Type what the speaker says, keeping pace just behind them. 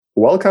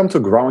Welcome to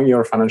Growing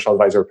Your Financial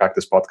Advisor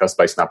Practice podcast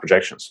by Snap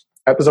Projections,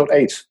 episode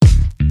 8.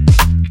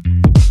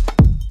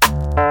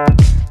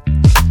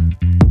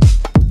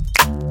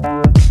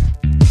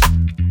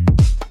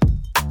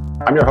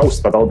 I'm your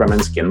host, Pavel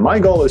Bremensky, and my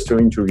goal is to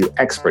interview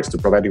experts to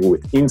provide you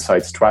with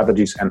insights,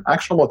 strategies, and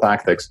actionable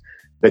tactics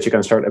that you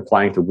can start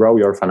applying to grow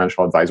your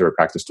financial advisory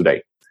practice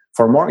today.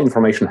 For more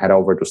information, head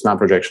over to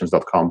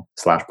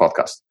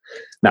snapprojections.com/podcast.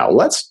 Now,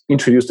 let's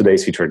introduce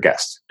today's featured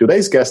guest.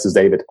 Today's guest is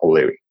David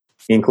O'Leary.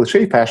 In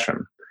cliché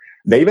fashion,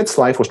 David's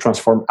life was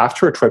transformed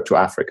after a trip to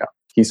Africa.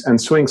 His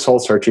ensuing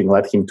soul-searching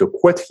led him to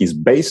quit his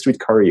Bay Street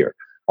career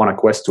on a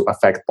quest to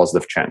affect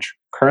positive change.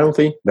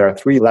 Currently, there are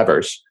 3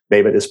 levers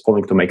David is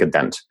pulling to make a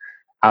dent.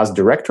 As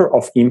Director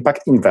of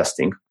Impact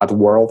Investing at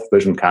World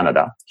Vision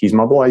Canada, he's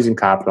mobilizing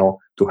capital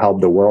to help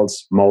the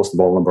world's most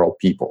vulnerable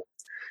people.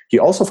 He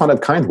also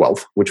founded Kind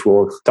Wealth, which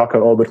we'll talk a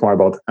little bit more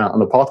about on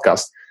the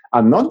podcast,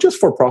 a not just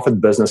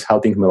for-profit business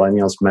helping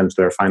millennials manage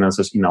their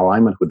finances in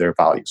alignment with their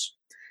values.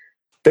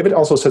 David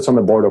also sits on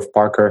the board of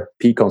Parker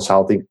P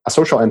Consulting, a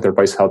social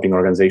enterprise helping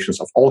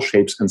organizations of all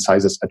shapes and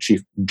sizes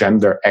achieve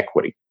gender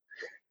equity.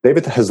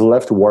 David has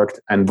lived, worked,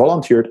 and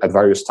volunteered at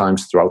various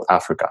times throughout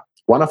Africa.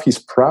 One of his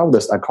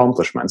proudest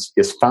accomplishments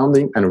is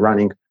founding and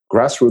running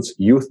grassroots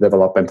youth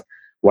development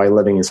while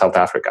living in South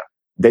Africa.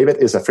 David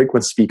is a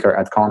frequent speaker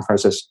at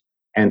conferences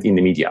and in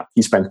the media.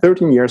 He spent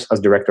 13 years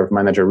as Director of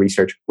Manager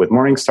Research with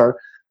Morningstar,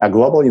 a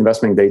global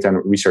investment data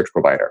and research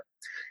provider.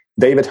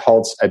 David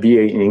holds a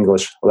BA in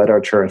English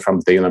Literature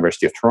from the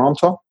University of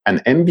Toronto, an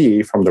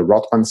MBA from the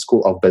Rotman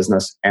School of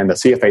Business, and a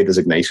CFA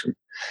designation.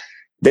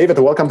 David,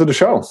 welcome to the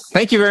show.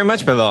 Thank you very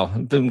much, Pavel.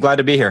 I'm glad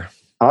to be here.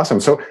 Awesome.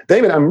 So,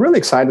 David, I'm really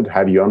excited to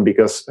have you on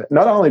because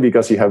not only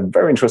because you have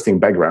very interesting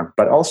background,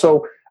 but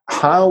also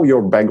how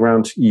your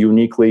background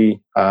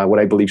uniquely, what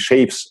I believe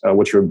shapes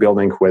what you're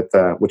building with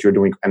what you're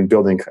doing and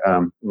building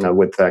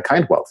with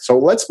Kind Wealth. So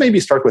let's maybe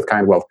start with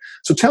Kind Wealth.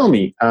 So tell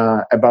me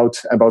about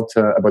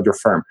your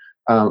firm.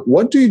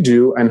 What do you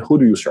do and who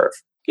do you serve?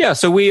 Yeah,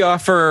 so we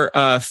offer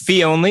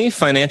fee-only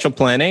financial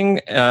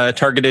planning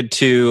targeted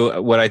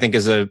to what I think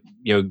is a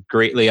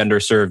greatly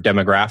underserved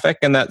demographic,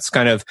 and that's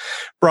kind of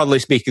broadly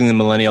speaking the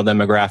millennial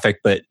demographic,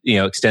 but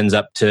extends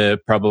up to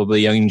probably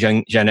young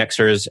Gen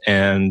Xers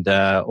and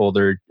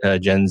older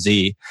Gen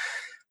Z.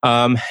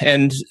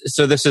 And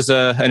so this is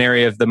an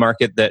area of the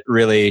market that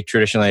really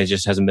traditionally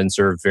just hasn't been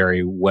served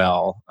very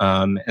well.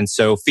 And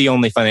so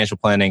fee-only financial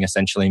planning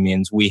essentially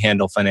means we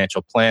handle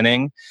financial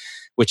planning,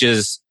 which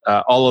is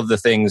all of the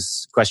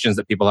questions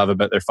that people have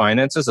about their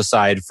finances,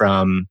 aside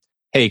from,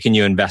 hey, can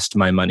you invest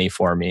my money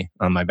for me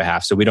on my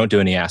behalf? So we don't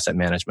do any asset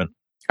management.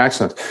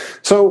 Excellent.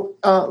 So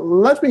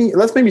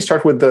let's maybe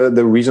start with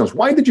the reasons.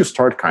 Why did you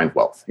start Kind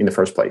Wealth in the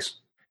first place?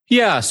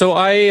 Yeah, so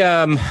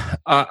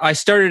I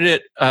started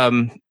it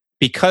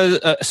because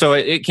so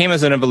it came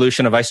as an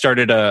evolution of I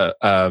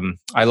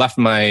left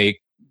my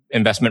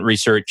investment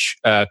research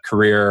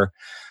career.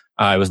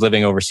 I was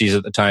living overseas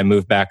at the time,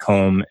 moved back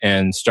home,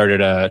 and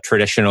started a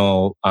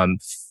traditional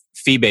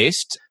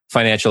fee-based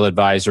financial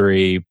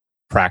advisory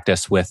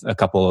practice with a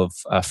couple of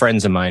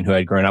friends of mine who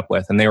I'd grown up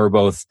with. And they were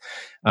both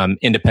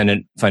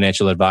independent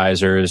financial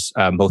advisors,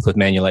 both with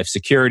Manulife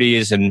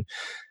Securities. And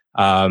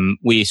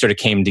we sort of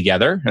came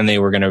together, and they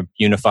were going to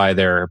unify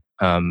their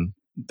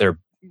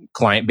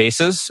client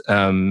bases.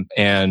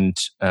 And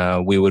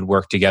we would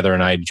work together,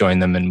 and I'd join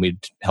them, and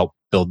we'd help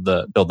build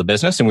the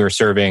business. And we were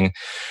serving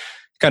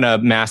kind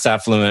of mass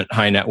affluent,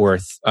 high net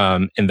worth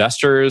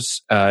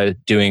investors,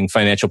 doing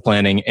financial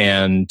planning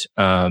and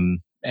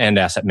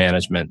asset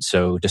management,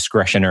 so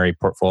discretionary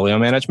portfolio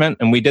management.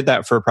 And we did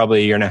that for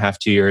probably 1.5 years,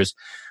 2 years.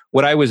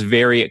 What I was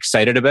very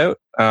excited about,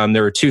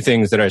 there were 2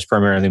 things that I was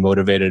primarily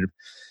motivated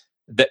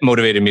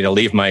me to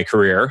leave my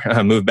career,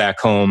 move back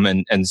home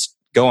and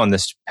go on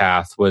this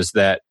path, was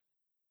that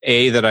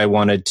that I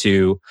wanted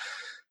to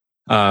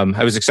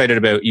I was excited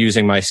about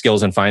using my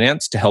skills in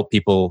finance to help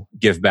people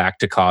give back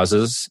to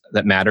causes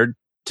that mattered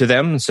to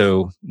them.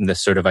 So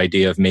this sort of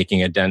idea of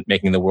making a dent,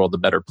 making the world a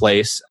better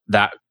place,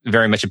 that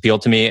very much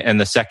appealed to me. And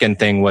the second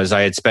thing was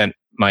I had spent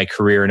my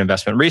career in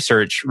investment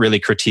research really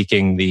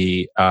critiquing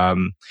the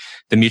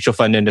mutual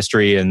fund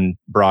industry and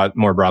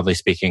more broadly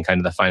speaking,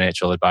 kind of the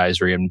financial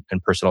advisory and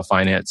personal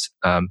finance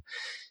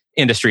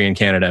industry in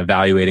Canada,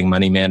 evaluating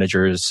money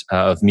managers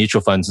of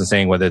mutual funds and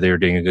saying whether they were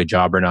doing a good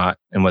job or not,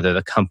 and whether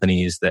the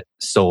companies that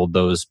sold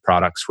those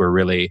products were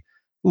really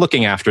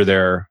looking after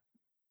their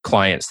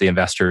clients, the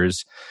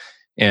investors,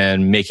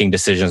 and making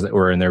decisions that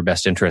were in their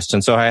best interest.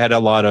 And so I had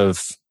I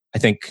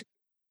think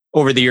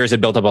over the years, I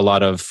built up a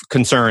lot of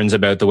concerns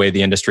about the way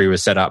the industry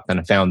was set up, and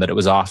I found that it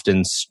was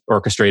often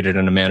orchestrated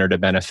in a manner to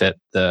benefit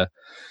the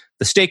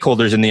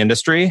stakeholders in the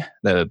industry,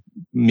 the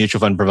mutual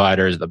fund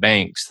providers, the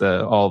banks,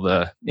 all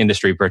the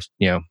industry,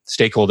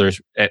 stakeholders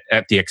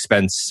at the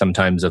expense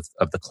sometimes of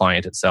the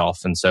client itself.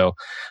 And so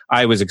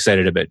I was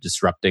excited about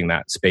disrupting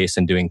that space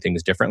and doing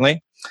things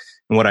differently.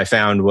 And what I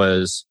found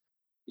was,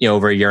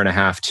 over 1.5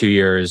 years, 2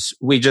 years,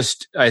 we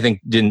just, I think,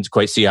 didn't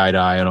quite see eye to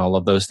eye on all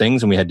of those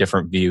things. And we had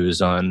different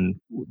views on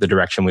the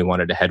direction we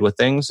wanted to head with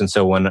things. And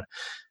so when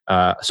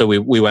so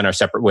we went our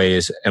separate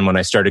ways. And when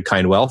I started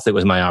Kind Wealth, it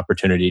was my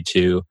opportunity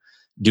to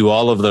do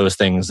all of those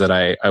things that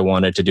I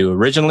wanted to do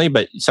originally,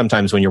 but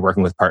sometimes when you're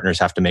working with partners,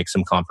 have to make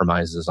some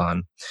compromises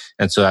on.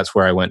 And so that's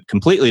where I went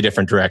completely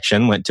different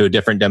direction, went to a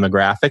different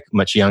demographic,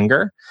 much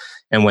younger,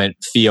 and went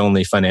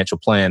fee-only financial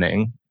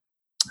planning.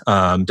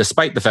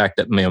 Despite the fact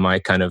that my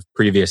kind of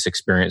previous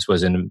experience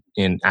was in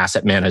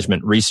asset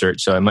management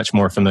research. So I'm much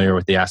more familiar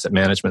with the asset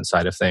management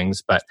side of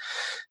things. But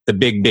the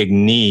big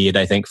need,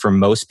 I think, for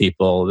most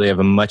people, they have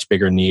a much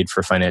bigger need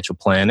for financial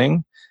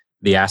planning.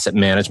 The asset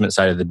management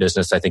side of the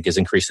business, I think, is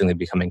increasingly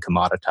becoming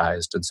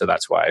commoditized. And so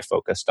that's why I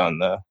focused on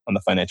the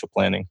financial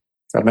planning.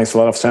 That makes a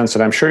lot of sense.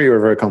 And I'm sure you're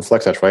very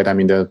conflicted, right? I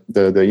mean,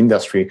 the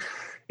industry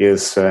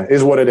is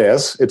what it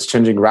is. It's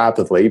changing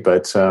rapidly,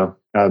 but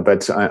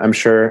I'm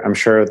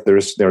sure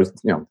there's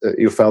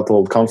you felt a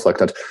little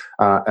conflicted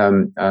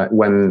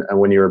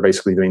when you were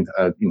basically doing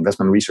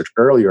investment research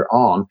earlier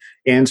on.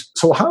 And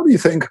so, how do you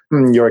think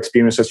your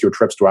experiences, your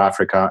trips to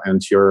Africa,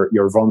 and your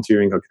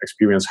volunteering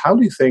experience, how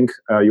do you think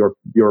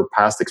your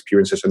past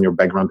experiences and your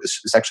background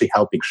is actually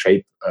helping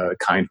shape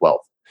Kind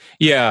Wealth?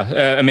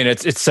 Yeah, I mean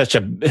it's such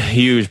a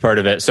huge part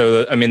of it.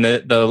 So I mean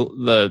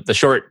the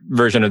short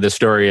version of the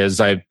story is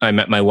I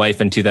met my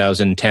wife in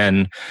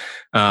 2010,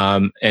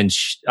 and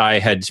I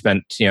had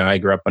spent I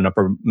grew up an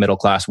upper middle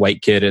class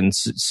white kid in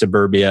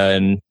suburbia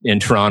in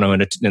Toronto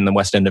and in the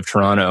West End of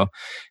Toronto,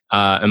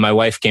 and my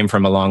wife came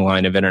from a long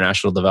line of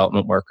international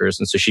development workers,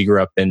 and so she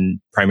grew up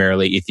in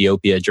primarily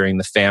Ethiopia during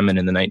the famine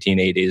in the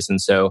 1980s, and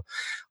so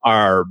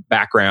our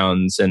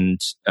backgrounds and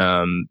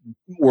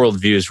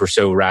worldviews were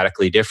so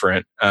radically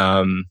different.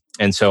 And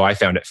so I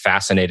found it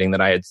fascinating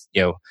that I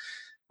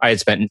had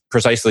spent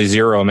precisely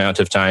zero amount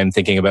of time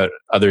thinking about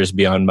others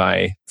beyond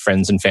my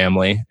friends and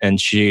family. And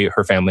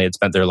her family had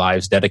spent their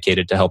lives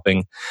dedicated to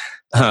helping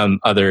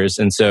others.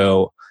 And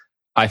so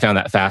I found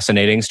that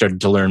fascinating, started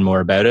to learn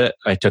more about it.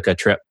 I took a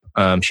trip.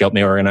 She helped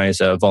me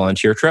organize a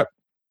volunteer trip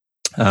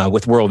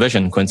with World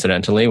Vision,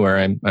 coincidentally, where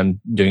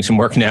I'm doing some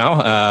work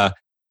now.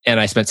 And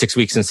I spent 6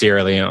 weeks in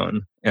Sierra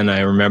Leone. And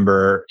I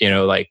remember,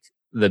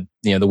 the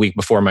week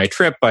before my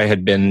trip, I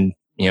had been,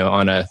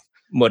 on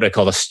what I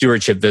call a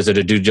stewardship visit,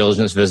 a due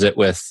diligence visit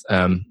with,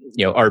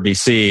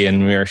 RBC.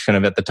 And we were kind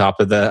of at the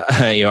top of the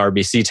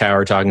RBC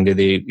tower talking to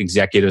the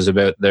executives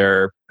about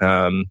their,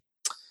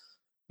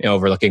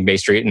 overlooking Bay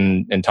Street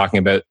and talking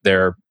about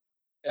their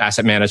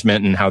asset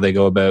management and how they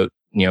go about,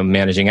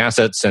 managing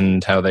assets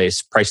and how they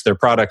price their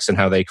products and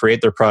how they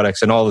create their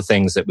products and all the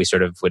things that we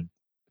sort of would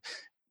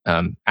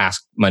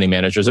ask money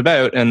managers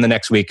about. And the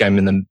next week, I'm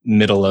in the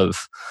middle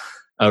of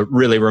a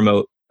really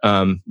remote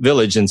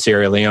village in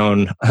Sierra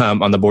Leone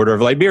on the border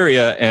of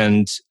Liberia,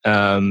 and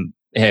in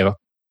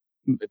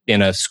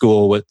a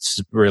school with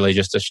really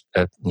just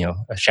a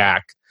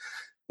shack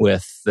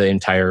with the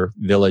entire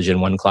village in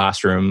one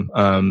classroom.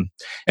 And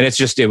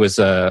it was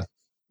a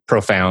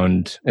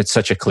profound. It's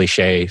such a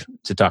cliche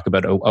to talk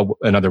about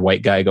another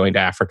white guy going to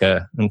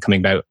Africa and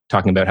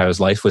talking about how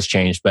his life was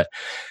changed, but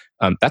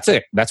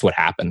that's what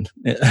happened.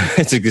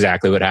 It's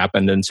exactly what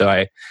happened. And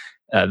so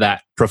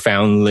that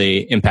profoundly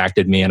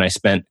impacted me. And I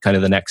spent kind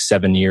of the next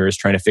 7 years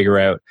trying to figure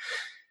out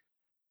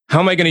how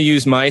am I going to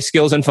use my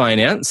skills in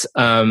finance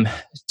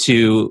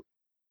to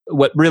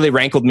what really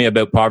rankled me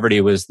about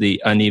poverty was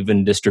the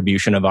uneven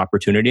distribution of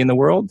opportunity in the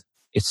world.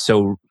 It's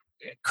so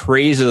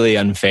crazily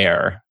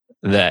unfair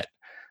that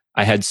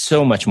I had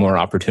so much more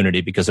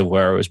opportunity because of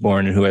where I was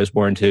born and who I was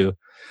born to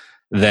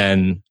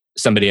than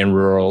somebody in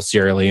rural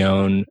Sierra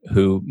Leone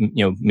who,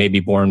 may be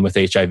born with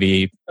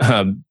HIV,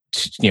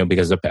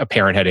 because a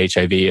parent had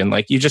HIV,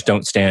 and you just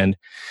don't stand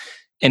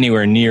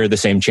anywhere near the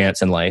same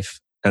chance in life.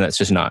 And that's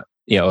just not,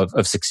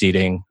 of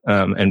succeeding,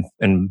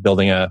 and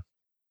building a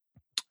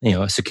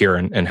secure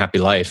and happy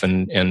life.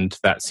 And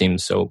that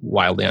seems so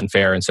wildly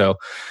unfair. And so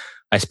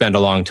I spent a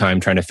long time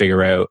trying to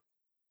figure out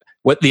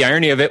what the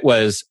irony of it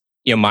was.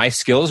 My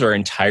skills are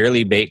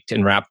entirely baked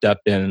and wrapped up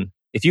in,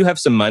 if you have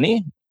some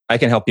money, I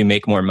can help you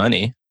make more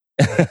money.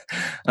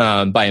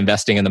 By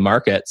investing in the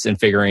markets and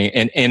figuring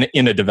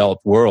in a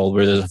developed world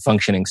where there's a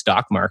functioning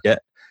stock market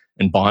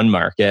and bond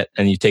market,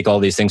 and you take all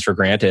these things for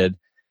granted.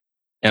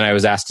 And I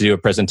was asked to do a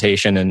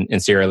presentation in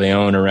Sierra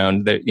Leone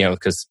around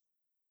because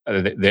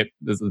the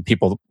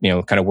people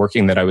kind of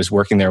working that I was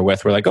working there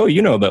with were like, "Oh,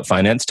 you know about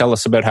finance? Tell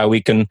us about how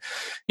we can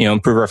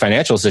improve our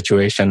financial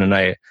situation." And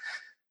I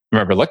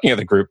remember looking at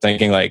the group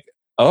thinking like,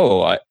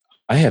 "Oh,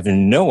 I have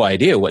no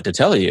idea what to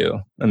tell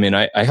you. I mean,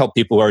 I help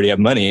people who already have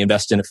money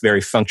invest in a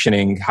very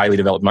functioning, highly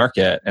developed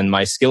market, and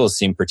my skills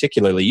seem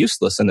particularly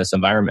useless in this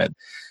environment."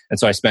 And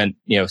so I spent,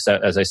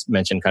 as I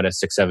mentioned, kind of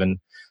 6-7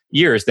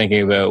 years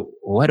thinking about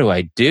what do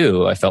I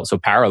do? I felt so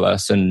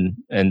powerless, and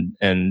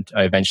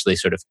I eventually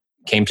sort of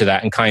came to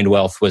that. And Kind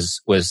Wealth was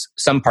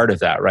some part of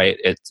that, right?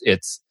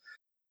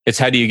 It's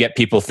how do you get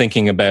people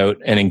thinking about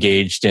and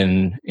engaged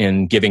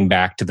in giving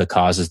back to the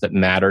causes that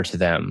matter to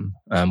them,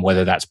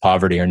 whether that's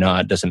poverty or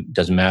not,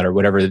 doesn't matter.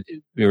 Whatever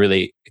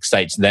really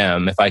excites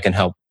them. If I can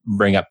help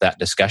bring up that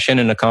discussion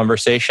in a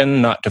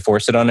conversation, not to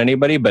force it on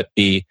anybody, but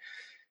be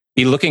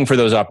be looking for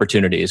those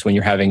opportunities when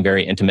you're having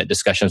very intimate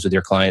discussions with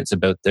your clients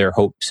about their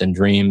hopes and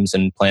dreams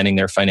and planning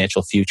their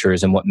financial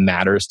futures and what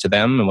matters to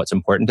them and what's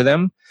important to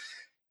them.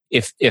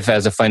 If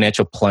as a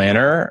financial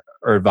planner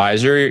or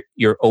advisor,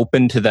 you're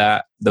open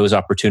to those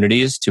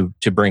opportunities to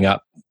bring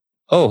up,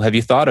 oh, have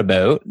you thought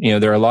about,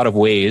 there are a lot of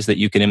ways that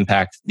you can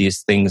impact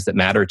these things that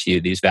matter to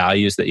you, these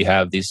values that you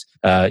have, these,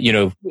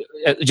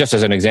 just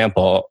as an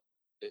example,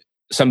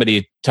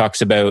 somebody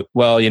talks about,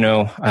 well,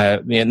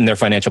 in their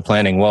financial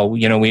planning, well,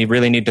 we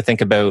really need to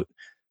think about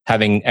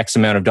having X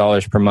amount of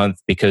dollars per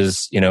month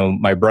because,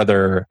 my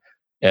brother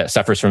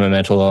suffers from a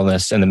mental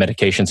illness and the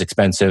medication's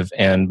expensive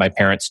and my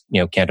parents,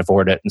 can't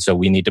afford it. And so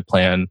we need to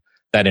plan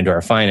that into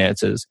our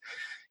finances.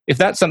 If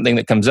that's something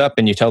that comes up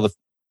and you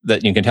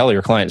that you can tell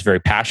your client's very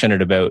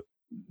passionate about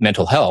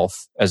mental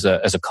health as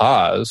a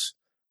cause,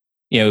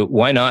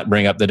 why not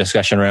bring up the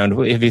discussion around,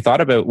 have you thought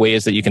about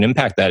ways that you can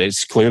impact that? It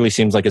clearly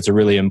seems like it's a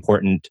really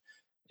important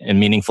and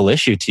meaningful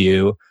issue to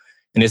you.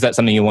 And is that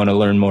something you want to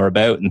learn more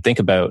about and think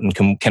about? And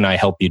can I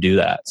help you do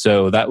that?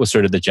 So that was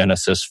sort of the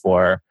genesis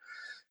for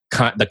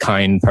the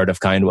kind part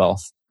of Kind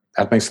Wealth.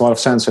 That makes a lot of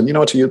sense. And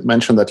you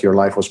mentioned that your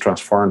life was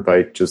transformed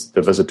by just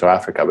the visit to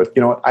Africa. But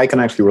I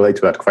can actually relate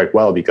to that quite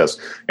well because,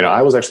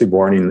 I was actually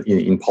born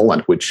in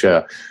Poland, which,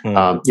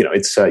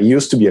 it's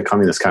used to be a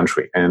communist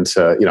country. And,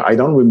 I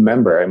don't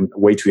remember, I'm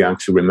way too young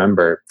to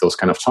remember those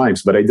kind of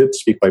times, but I did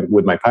speak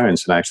with my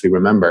parents and I actually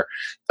remember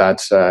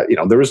that,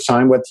 there was a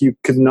time when you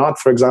could not,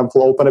 for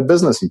example, open a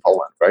business in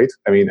Poland, right?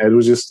 I mean, it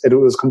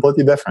was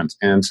completely different.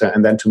 And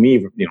then to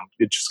me,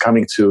 just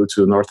coming to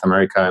North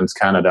America and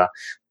Canada,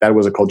 that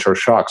was a cultural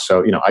shock.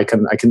 So, I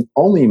can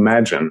only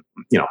imagine,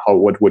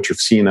 what you've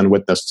seen and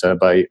witnessed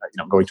by,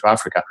 going to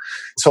Africa.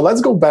 So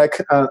let's go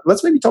back.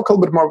 Let's maybe talk a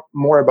little bit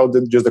more about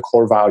just the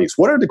core values.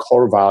 What are the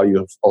core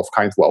values of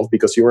Kind Wealth?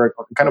 Because you were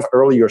kind of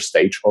earlier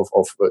stage of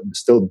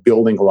still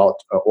building a lot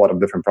of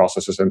different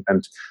processes and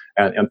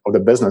of the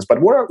business.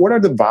 But what are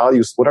the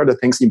values? What are the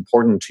things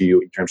important to you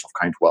in terms of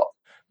Kind Wealth?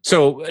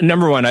 So,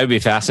 number one, I'd be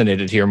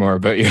fascinated to hear more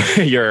about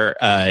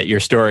your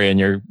story and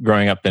your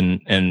growing up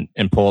in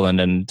Poland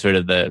and sort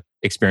of the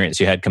experience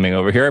you had coming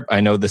over here.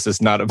 I know this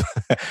is not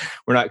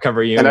we're not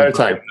covering you another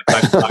time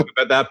to talk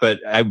about that,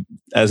 but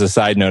as a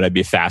side note, I'd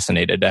be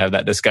fascinated to have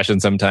that discussion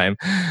sometime.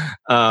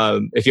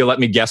 If you'll let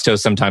me guest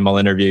host sometime, I'll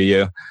interview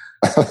you.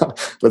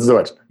 Let's do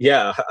it.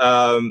 Yeah.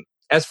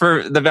 As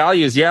for the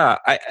values,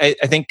 I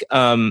think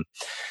so.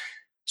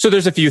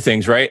 There's a few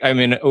things, right? I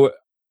mean,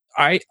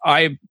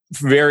 I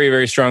very,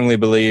 very strongly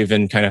believe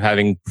in kind of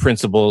having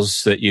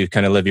principles that you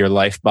kind of live your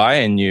life by,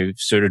 and you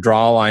sort of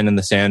draw a line in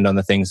the sand on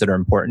the things that are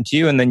important to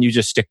you, and then you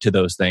just stick to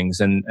those things.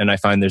 And I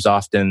find there's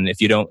often,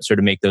 if you don't sort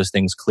of make those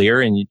things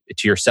clear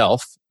to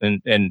yourself,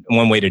 and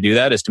one way to do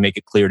that is to make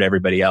it clear to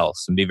everybody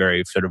else and be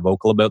very sort of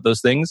vocal about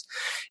those things.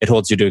 It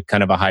holds you to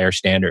kind of a higher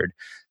standard.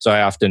 So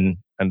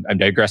I'm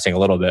digressing a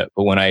little bit,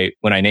 but when I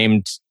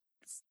named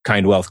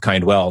Kind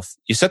Wealth,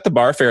 you set the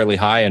bar fairly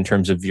high in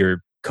terms of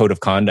your code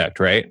of conduct,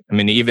 right? I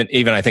mean, even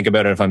I think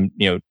about it if I'm,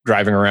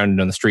 driving around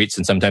on the streets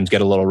and sometimes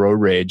get a little road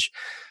rage,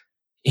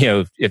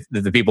 if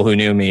the people who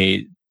knew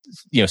me,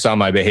 saw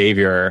my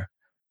behavior,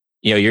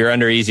 you're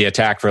under easy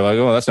attack for like,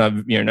 oh, that's not,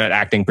 you're not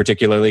acting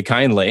particularly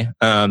kindly.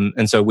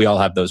 And so we all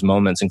have those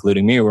moments,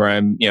 including me, where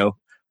I'm,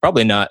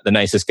 probably not the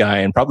nicest guy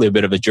and probably a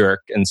bit of a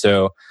jerk. And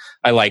so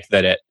I like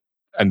that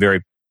I'm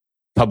very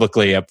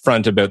publicly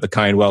upfront about the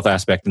Kind Wealth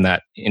aspect, and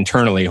that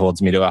internally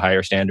holds me to a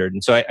higher standard.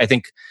 And so I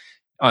think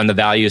on the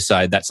value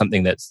side, that's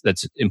something that's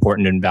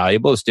important and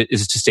valuable is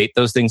to state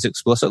those things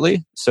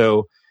explicitly.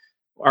 So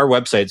our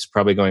website's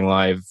probably going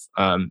live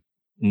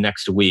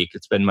next week.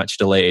 It's been much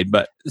delayed,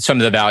 but some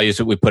of the values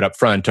that we put up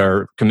front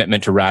are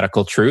commitment to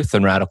radical truth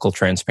and radical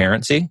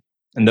transparency.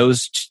 And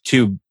those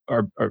two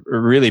are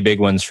really big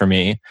ones for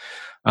me,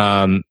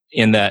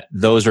 in that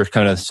those are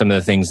kind of some of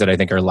the things that I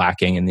think are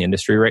lacking in the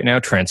industry right now,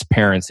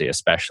 transparency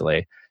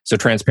especially. So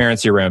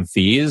transparency around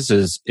fees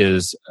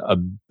is a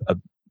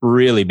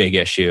really big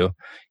issue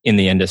in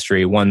the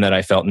industry, one that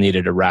I felt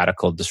needed a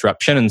radical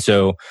disruption. And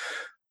so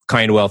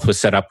Kind Wealth was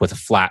set up with a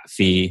flat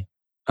fee,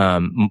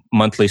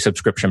 monthly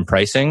subscription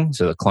pricing.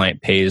 So the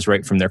client pays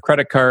right from their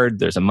credit card.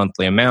 There's a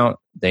monthly amount.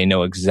 They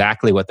know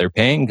exactly what they're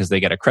paying because they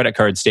get a credit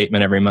card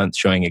statement every month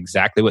showing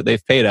exactly what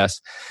they've paid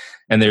us.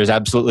 And there's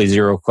absolutely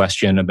zero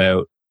question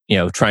about,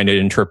 trying to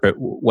interpret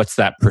what's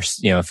that,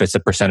 if it's a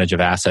percentage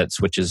of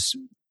assets, which is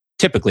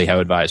typically how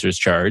advisors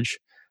charge,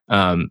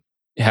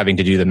 having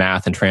to do the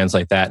math and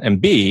translate that.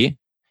 And B,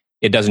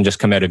 it doesn't just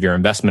come out of your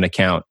investment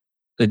account.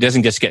 It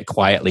doesn't just get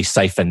quietly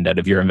siphoned out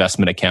of your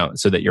investment account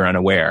so that you're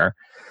unaware.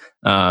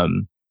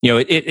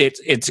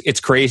 It's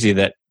crazy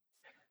that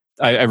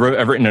I've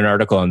written an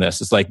article on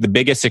this. It's like the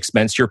biggest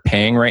expense you're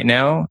paying right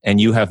now, and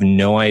you have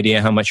no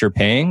idea how much you're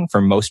paying for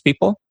most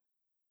people,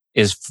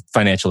 is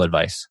financial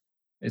advice.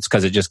 It's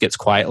because it just gets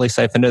quietly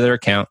siphoned into their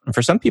account. And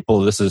for some people,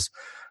 this is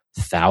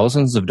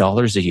thousands of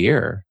dollars a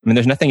year. I mean,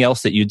 there's nothing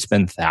else that you'd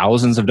spend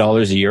thousands of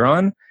dollars a year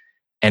on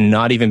and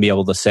not even be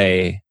able to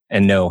say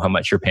and know how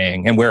much you're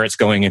paying and where it's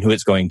going and who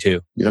it's going to.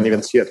 You don't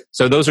even see it.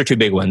 So those are two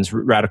big ones,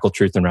 radical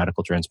truth and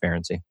radical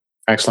transparency.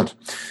 Excellent.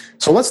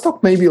 So let's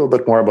talk maybe a little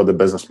bit more about the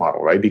business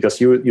model, right?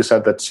 Because you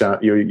said that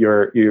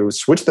you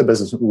switched the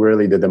business,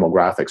 really the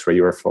demographics, where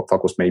you were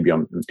focused maybe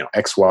on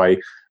XY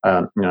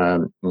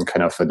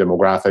kind of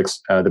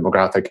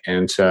demographic,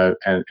 and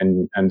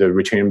the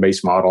return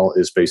based model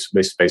is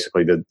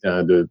basically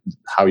the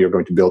how you're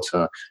going to build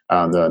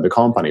the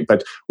company.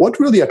 But what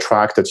really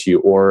attracted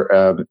you,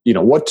 or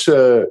what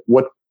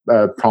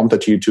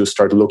prompted you to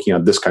start looking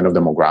at this kind of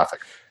demographic?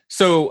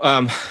 So,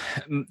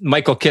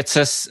 Michael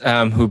Kitces,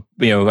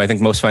 who I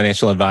think most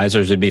financial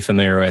advisors would be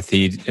familiar with,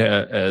 he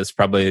is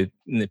probably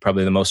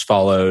the most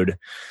followed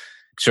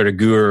sort of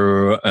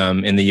guru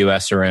in the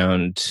U.S.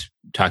 around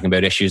talking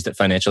about issues that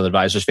financial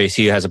advisors face.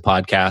 He has a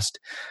podcast,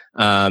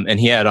 and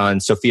he had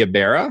on Sophia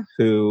Berra,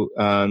 who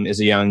is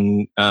a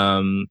young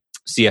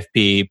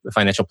CFP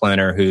financial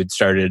planner who'd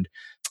started,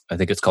 I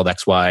think it's called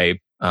XY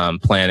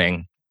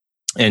Planning.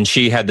 And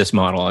she had this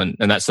model, and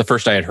that's the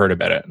first I had heard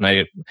about it. And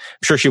I'm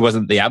sure she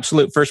wasn't the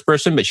absolute first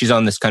person, but she's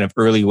on this kind of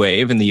early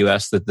wave in the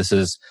US that this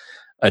is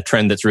a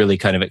trend that's really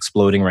kind of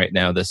exploding right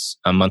now, this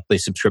monthly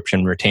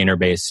subscription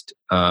retainer-based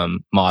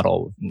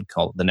model. We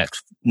call it the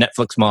next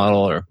Netflix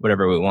model or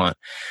whatever we want.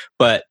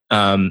 But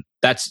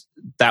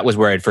that was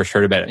where I'd first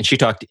heard about it. And she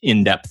talked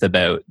in depth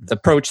about the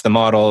approach, the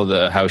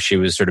model, how she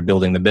was sort of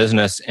building the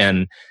business.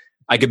 And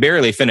I could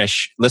barely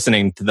finish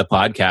listening to the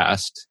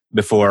podcast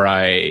before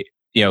I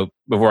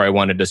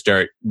wanted to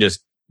start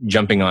just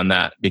jumping on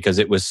that, because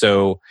it was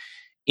so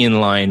in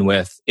line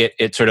with it.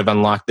 It sort of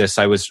unlocked this.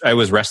 I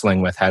was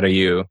wrestling with how do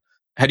you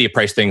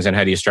price things and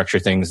how do you structure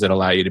things that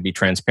allow you to be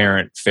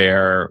transparent,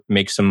 fair,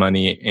 make some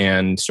money,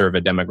 and serve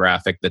a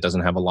demographic that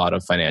doesn't have a lot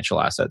of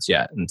financial assets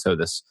yet. And so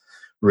this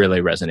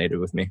really resonated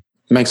with me.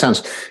 Makes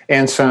sense.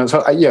 And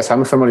so yes,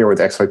 I'm familiar with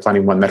XY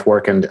Planning One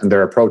Network and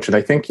their approach. And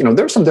I think,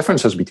 there are some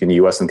differences between the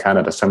US and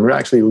Canada. So I'm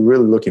actually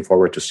really looking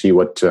forward to see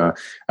what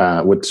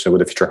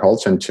the future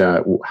holds and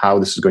how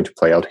this is going to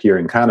play out here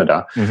in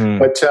Canada. Mm-hmm.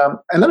 But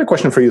another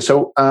question for you.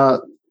 So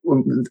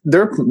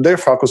their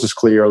focus is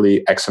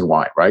clearly X and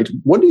Y, right?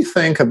 What do you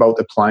think about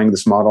applying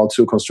this model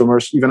to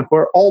consumers even who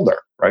are older,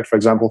 right? For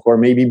example, who are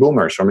maybe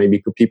boomers or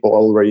maybe people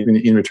already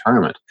in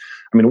retirement?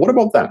 I mean, what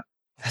about them?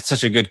 That's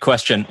such a good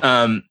question.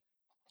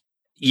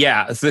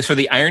 Yeah. So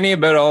the irony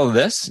about all of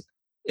this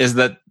is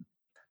that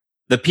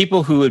the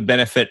people who would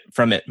benefit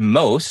from it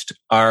most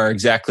are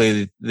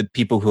exactly the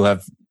people who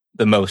have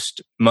the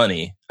most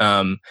money.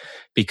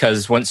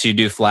 Because once you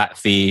do flat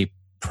fee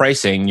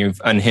pricing, you've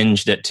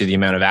unhinged it to the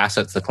amount of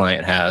assets the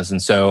client has.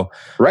 And so,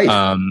 right.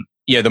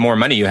 The more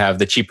money you have,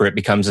 the cheaper it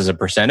becomes as a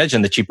percentage,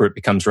 and the cheaper it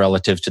becomes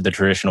relative to the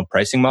traditional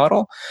pricing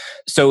model.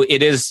 So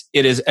it is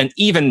an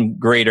even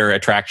greater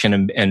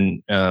attraction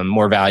and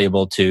more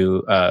valuable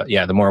to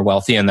the more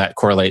wealthy, and that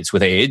correlates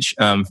with age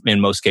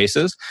in most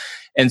cases.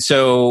 And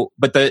so,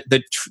 but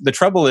the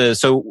trouble is,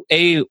 so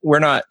we're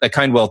not, the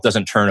kind wealth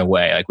doesn't turn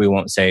away. Like we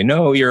won't say,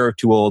 no, you're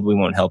too old, we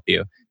won't help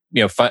you.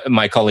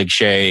 My colleague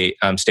Shay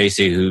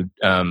Stacy, who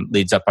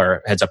heads up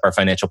our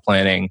financial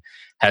planning,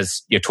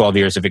 has 12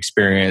 years of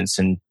experience,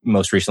 and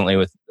most recently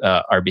with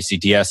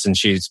RBCDS, and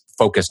she's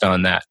focused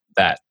on that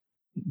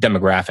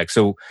demographic.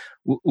 So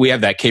we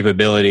have that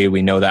capability.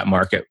 We know that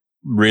market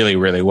really,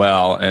 really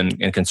well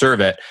and can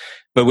serve it,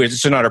 but it's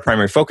just not our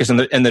primary focus.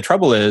 And the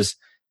trouble is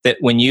that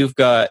when you've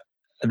got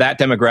that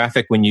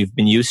demographic, when you've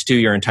been used to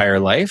your entire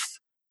life,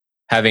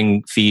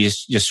 having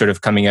fees just sort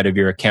of coming out of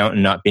your account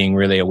and not being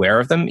really aware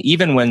of them,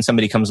 even when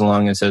somebody comes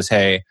along and says,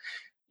 hey,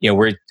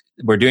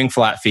 we're doing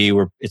flat fee,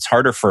 it's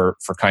harder for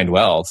kind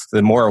wealth.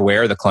 The more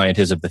aware the client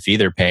is of the fee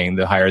they're paying,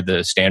 the higher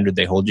the standard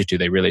they hold you to.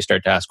 They really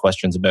start to ask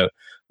questions about,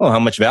 how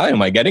much value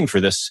am I getting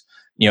for this,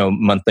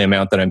 monthly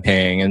amount that I'm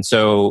paying? And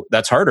so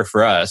that's harder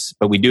for us,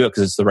 but we do it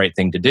because it's the right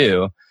thing to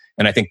do.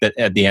 And I think that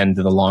at the end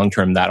of the long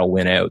term, that'll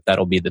win out.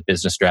 That'll be the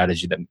business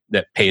strategy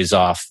that pays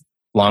off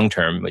long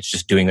term, which is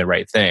just doing the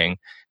right thing.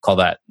 Call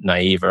that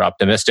naive or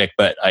optimistic,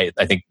 but I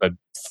think I'm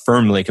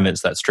firmly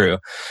convinced that's true.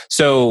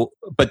 So,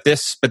 but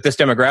this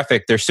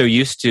demographic, they're so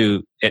used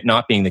to it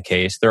not being the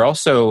case.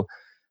 It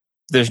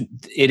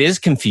is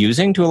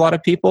confusing to a lot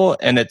of people,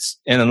 and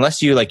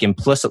unless you like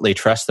implicitly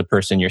trust the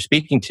person you're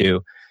speaking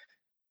to,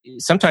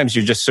 sometimes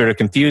you're just sort of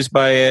confused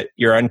by it.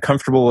 You're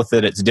uncomfortable with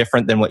it. It's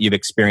different than what you've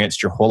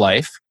experienced your whole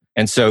life,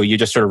 and so you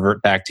just sort of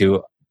revert back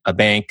to a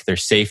bank.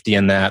 There's safety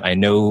in that. I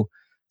know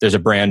there's a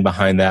brand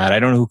behind that. I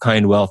don't know who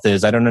Kind Wealth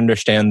is. I don't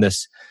understand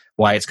this,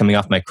 why it's coming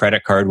off my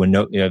credit card when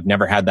I've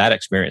never had that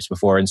experience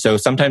before. And so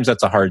sometimes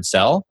that's a hard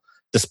sell,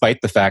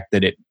 despite the fact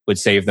that it would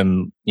save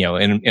them,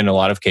 in a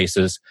lot of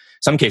cases.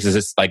 Some cases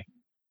it's like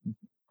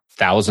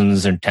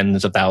thousands and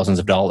tens of thousands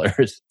of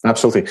dollars.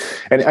 Absolutely.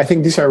 And I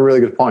think these are really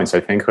good points. I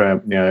think,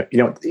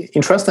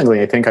 interestingly,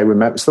 I think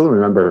still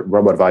remember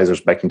robo-advisors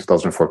back in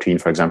 2014,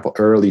 for example,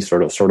 early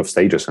sort of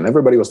stages. And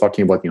everybody was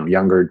talking about,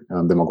 younger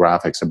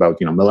demographics, about,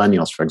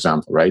 millennials, for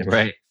example, right?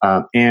 Right.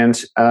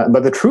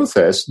 But the truth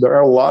is there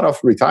are a lot of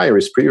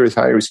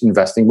pre-retirees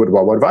investing with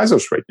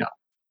robo-advisors right now.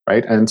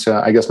 right? And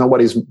I guess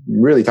nobody's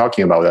really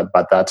talking about it,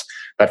 but that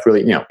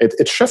really,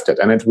 it shifted,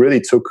 and it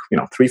really took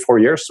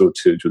 3-4 years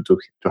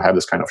to have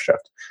this kind of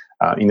shift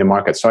in the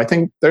market. So I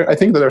think that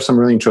there are some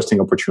really interesting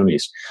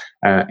opportunities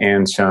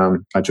and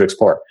to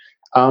explore.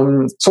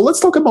 So let's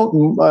talk about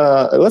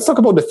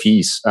the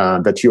fees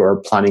that you are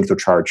planning to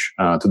charge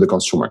to the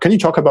consumer. Can you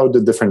talk about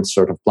the different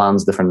sort of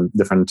plans,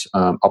 different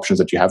options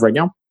that you have right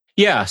now?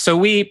 Yeah, so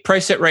we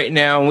price it right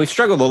now, and we've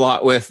struggled a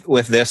lot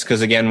with this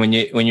because, again, when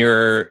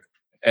you're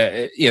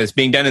it's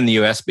being done in the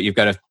US, but you've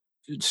got to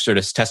sort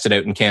of test it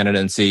out in Canada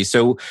and see.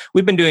 So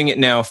we've been doing it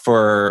now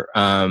for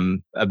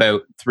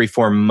about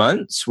 3-4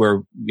 months,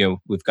 where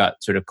we've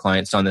got sort of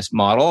clients on this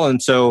model,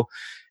 and so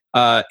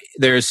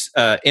there's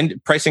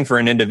pricing for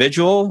an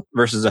individual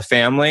versus a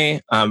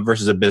family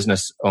versus a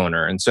business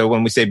owner. And so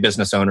when we say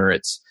business owner,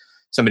 it's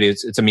somebody,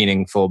 it's a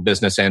meaningful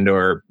business and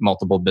or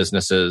multiple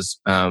businesses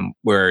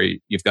where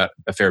you've got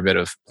a fair bit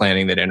of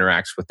planning that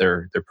interacts with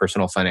their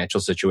personal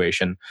financial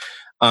situation.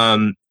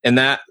 And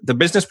that the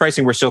business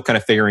pricing, we're still kind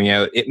of figuring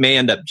out. It may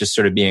end up just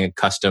sort of being a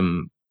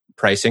custom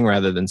pricing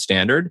rather than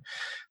standard.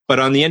 But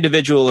on the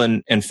individual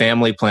and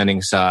family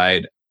planning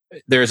side,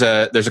 there's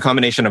a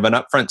combination of an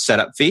upfront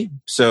setup fee.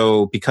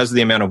 So because of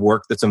the amount of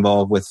work that's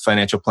involved with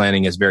financial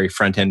planning is very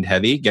front end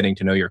heavy, getting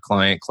to know your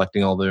client,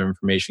 collecting all their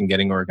information,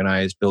 getting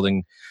organized,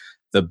 building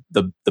the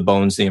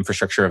bones, the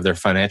infrastructure of their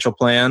financial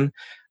plan.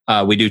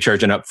 We do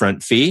charge an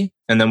upfront fee,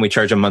 and then we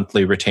charge a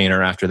monthly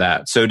retainer after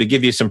that. So to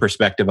give you some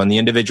perspective on the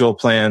individual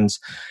plans,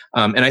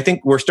 and I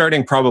think we're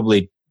starting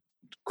probably,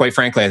 quite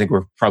frankly, I think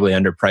we're probably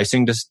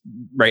underpricing just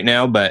right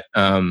now, but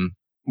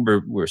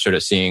we're sort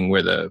of seeing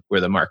where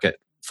the market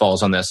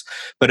falls on this.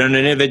 But on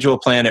an individual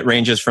plan, it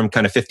ranges from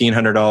kind of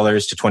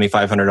 $1,500 to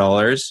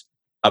 $2,500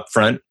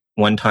 upfront,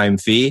 one-time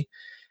fee,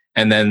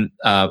 and then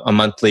a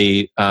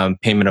monthly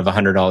payment of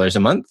 $100 a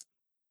month.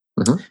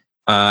 Mm-hmm.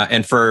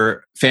 And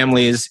for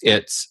families,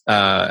 it's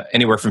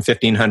anywhere from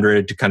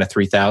 $1,500 to kind of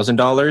 $3,000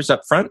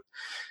 upfront,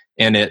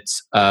 and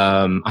it's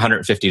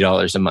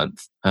 $150 a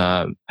month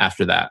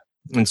after that.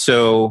 And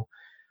so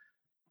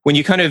when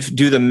you kind of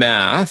do the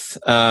math,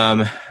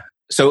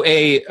 also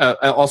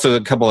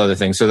a couple other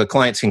things. So the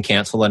clients can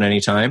cancel at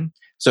any time.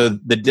 So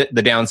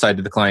the downside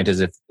to the client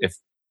is if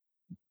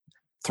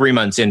 3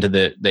 months into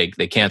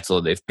they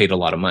cancel, they've paid a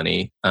lot of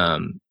money,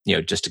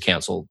 just to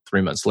cancel 3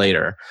 months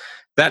later.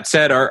 That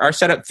said, our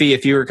setup fee,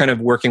 if you were kind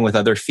of working with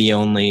other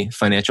fee-only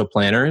financial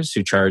planners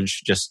who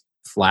charge just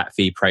flat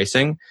fee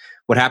pricing,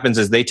 what happens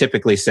is they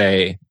typically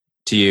say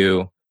to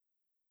you,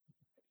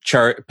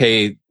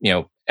 pay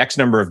X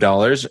number of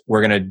dollars.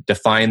 We're going to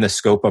define the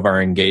scope of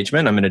our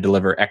engagement. I'm going to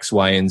deliver X,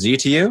 Y, and Z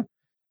to you,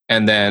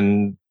 and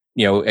then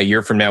a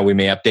year from now we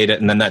may update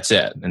it, and then that's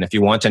it. And if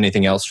you want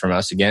anything else from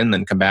us again,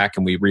 then come back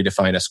and we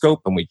redefine a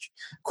scope and we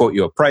quote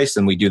you a price,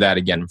 and we do that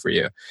again for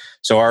you.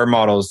 So our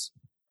models.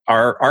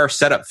 Our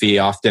setup fee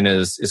often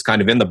is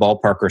kind of in the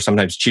ballpark or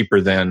sometimes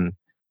cheaper than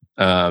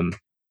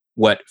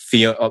what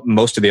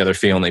most of the other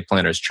fee-only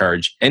planners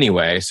charge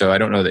anyway. So I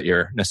don't know that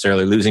you're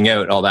necessarily losing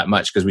out all that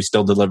much because we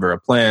still deliver a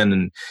plan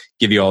and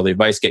give you all the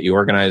advice, get you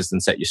organized,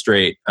 and set you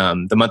straight.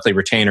 The monthly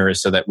retainer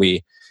is so that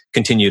we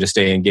continue to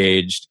stay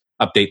engaged,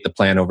 update the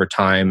plan over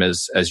time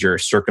as your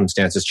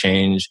circumstances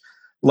change.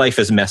 Life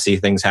is messy,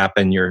 things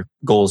happen, your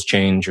goals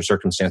change, your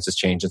circumstances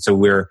change. And so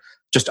we're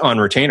just on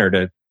retainer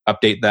to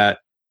update that,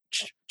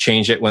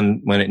 change it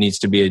when it needs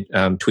to be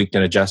tweaked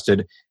and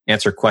adjusted,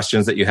 answer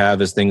questions that you have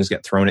as things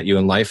get thrown at you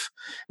in life.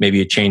 Maybe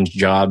you change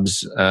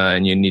jobs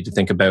and you need to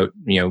think about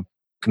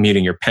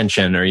commuting your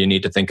pension, or you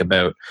need to think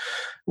about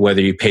whether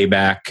you pay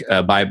back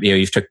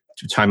you've took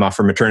time off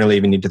for maternity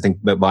leave, you need to think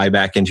about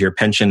buyback into your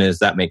pension. Does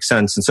that make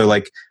sense? And so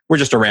we're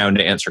just around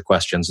to answer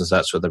questions, as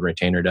that's what the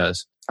retainer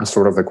does. And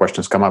sort of the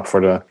questions come up for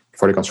the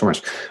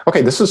consumers.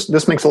 Okay,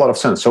 this makes a lot of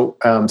sense. So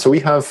we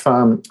have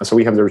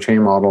the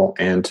retainer model,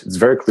 and it's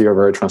very clear,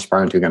 very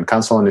transparent. You can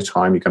cancel any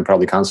time. You can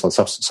probably cancel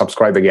and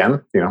subscribe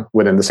again,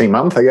 within the same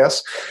month, I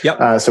guess.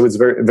 Yep. So it's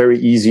very, very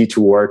easy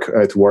to work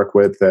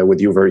with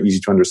you. Very easy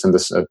to understand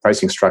this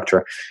pricing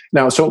structure.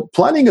 Now, so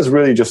planning is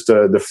really just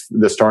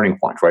the starting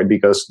point, right?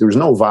 Because there's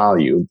no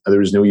value,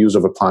 there is no use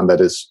of a plan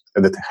that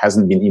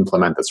hasn't been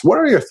implemented. So what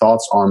are your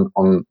thoughts on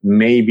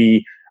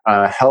maybe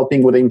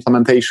helping with the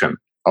implementation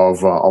of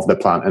the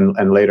plan,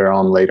 and later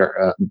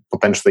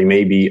potentially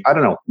maybe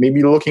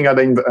looking at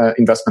the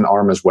investment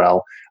arm as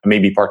well,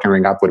 maybe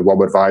partnering up with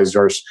web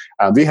advisors.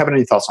 Do you have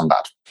any thoughts on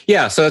that?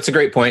 Yeah, so that's a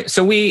great point.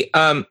 So we're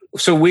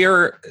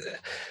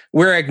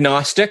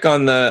agnostic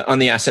on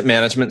the asset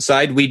management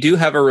side. We do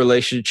have a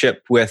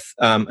relationship with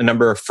a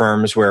number of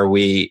firms where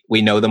we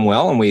know them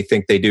well, and we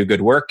think they do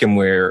good work, and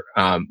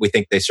we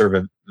think they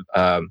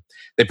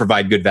they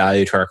provide good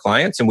value to our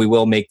clients, and we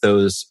will make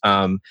those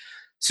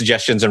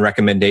suggestions and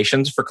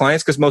recommendations for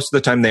clients, because most of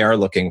the time they are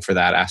looking for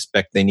that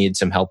aspect. They need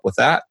some help with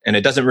that, and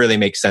it doesn't really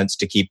make sense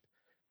to keep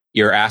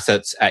your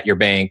assets at your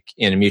bank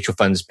in mutual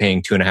funds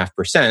paying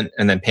 2.5%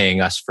 and then paying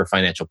us for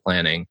financial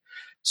planning.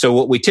 So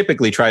what we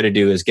typically try to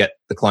do is get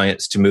the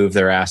clients to move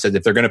their assets.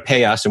 If they're going to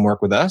pay us and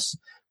work with us,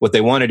 what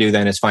they want to do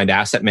then is find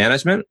asset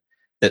management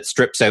that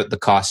strips out the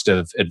cost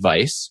of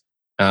advice.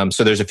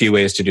 So there's a few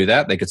ways to do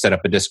that. They could set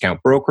up a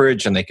discount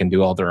brokerage and they can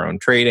do all their own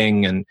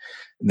trading. And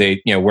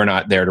we're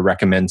not there to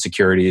recommend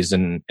securities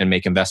and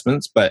make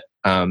investments, but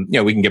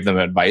we can give them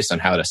advice on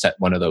how to set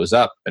one of those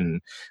up,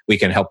 and we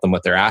can help them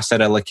with their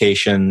asset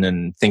allocation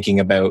and thinking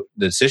about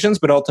the decisions.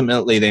 But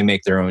ultimately, they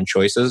make their own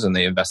choices and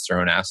they invest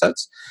their own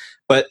assets.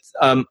 But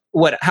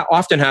what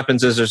often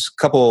happens is there's a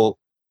couple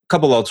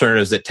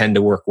alternatives that tend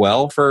to work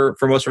well for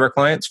most of our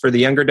clients. For the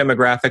younger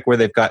demographic, where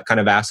they've got kind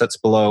of assets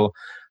below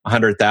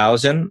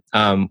 100,000,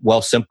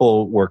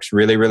 Wealthsimple works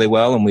really, really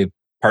well, and we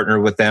partner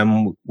with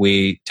them.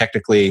 We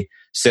technically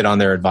sit on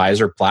their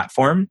advisor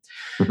platform,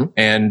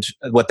 and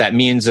what that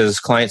means is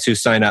clients who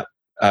sign up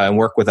and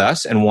work with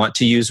us and want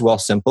to use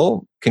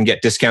Wealthsimple can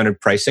get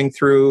discounted pricing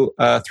through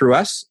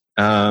us.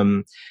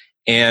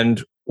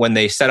 And when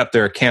they set up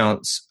their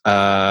accounts,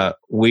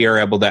 we are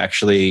able to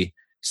actually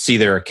see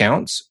their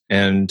accounts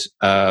and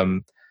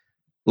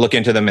look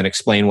into them and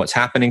explain what's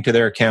happening to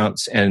their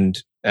accounts,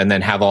 and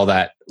then have all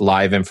that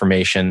live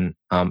information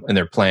in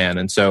their plan.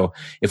 And so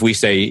if we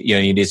say, you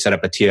need to set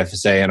up a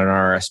TFSA and an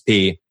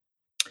RRSP,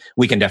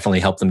 we can definitely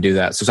help them do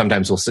that. So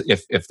sometimes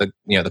if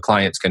the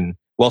clients can,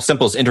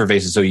 Simple's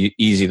interface is so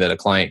easy that a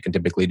client can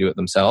typically do it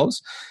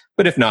themselves.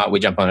 But if not, we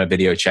jump on a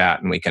video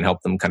chat and we can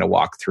help them kind of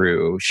walk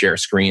through, share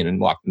screen and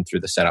walk them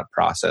through the setup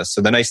process.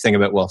 So the nice thing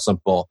about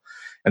Wealthsimple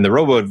and the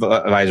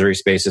robo-advisory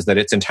space is that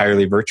it's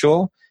entirely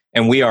virtual,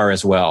 and we are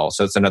as well.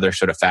 So it's another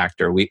sort of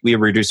factor. We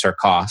reduce our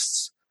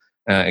costs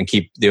and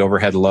keep the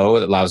overhead low.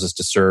 That allows us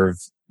to serve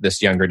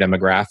this younger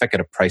demographic at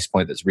a price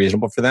point that's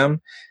reasonable for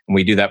them. And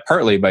we do that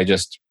partly by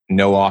just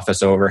no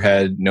office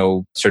overhead,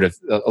 no sort of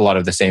a lot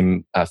of the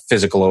same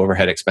physical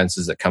overhead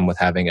expenses that come with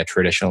having a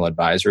traditional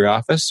advisory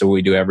office. So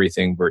we do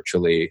everything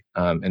virtually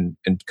and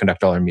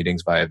conduct all our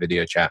meetings via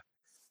video chat.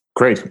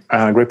 Great.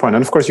 Great point.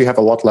 And of course, you have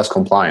a lot less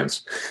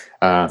compliance,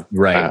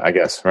 right? I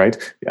guess, right?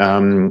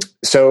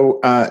 So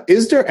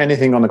is there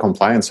anything on the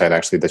compliance side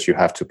actually that you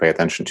have to pay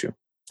attention to?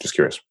 Just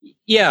curious.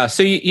 Yeah.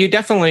 So you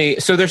definitely,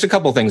 so there's a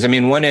couple things. I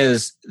mean, one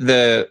is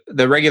the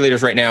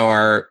regulators right now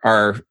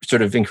are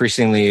sort of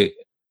increasingly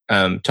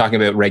talking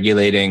about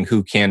regulating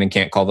who can and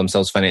can't call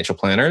themselves financial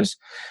planners.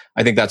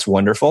 I think that's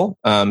wonderful.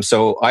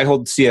 So I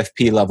hold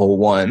CFP level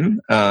 1.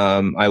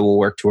 I will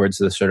work towards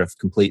the sort of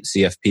complete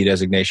CFP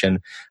designation,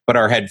 but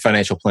our head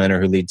financial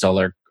planner who leads all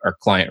our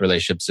client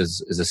relationships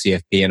is a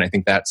CFP. And I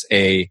think that's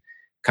a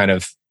kind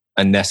of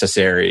a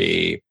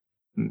necessary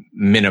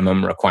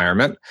minimum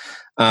requirement.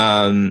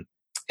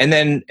 And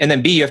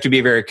then B, you have to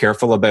be very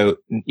careful about,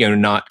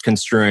 not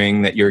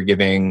construing that you're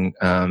giving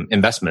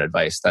investment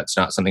advice. That's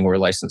not something we're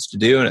licensed to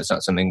do, and it's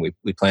not something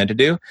we plan to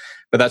do.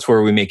 But that's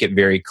where we make it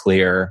very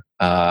clear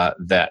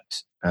that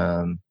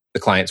the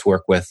clients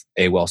work with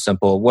a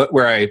Wealthsimple.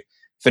 Where I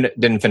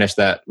didn't finish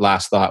that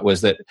last thought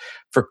was that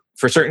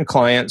for certain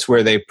clients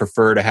where they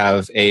prefer to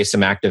have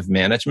some active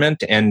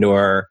management and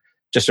or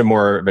just a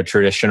more of a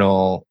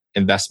traditional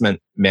investment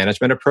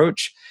management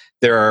approach,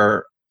 there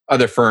are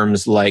other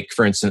firms like,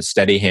 for instance,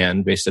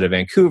 SteadyHand, based out of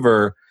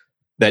Vancouver,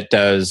 that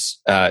does,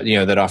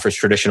 that offers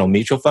traditional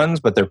mutual funds,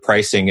 but their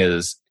pricing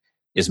is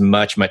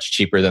much, much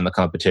cheaper than the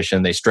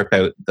competition. They strip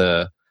out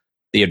the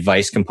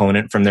advice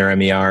component from their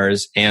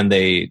MERs, and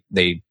they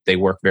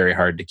work very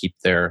hard to keep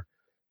their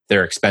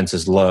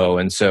expenses low.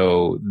 And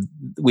so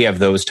we have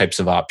those types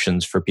of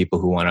options for people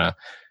who want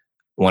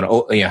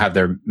to have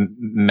their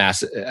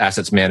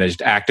assets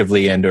managed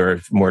actively and or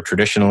more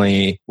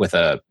traditionally with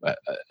a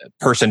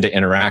person to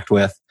interact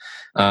with.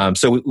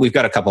 So we've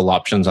got a couple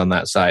options on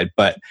that side.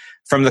 But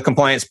from the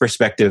compliance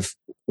perspective,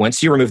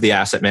 once you remove the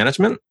asset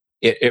management,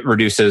 it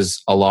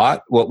reduces a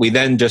lot. What we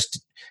then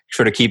just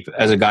sort of keep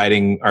as a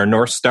guiding, our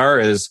North Star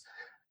is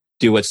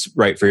do what's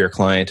right for your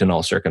client in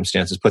all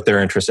circumstances, put their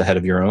interests ahead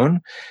of your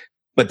own.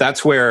 But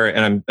that's where,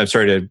 and I'm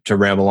sorry to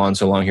ramble on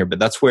so long here, but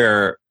that's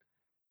where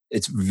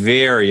it's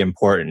very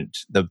important,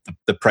 the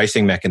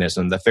pricing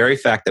mechanism, the very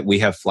fact that we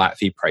have flat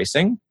fee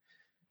pricing.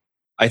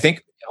 I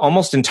think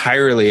almost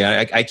entirely,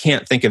 I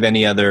can't think of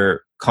any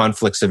other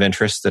conflicts of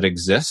interest that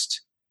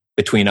exist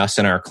between us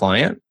and our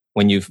client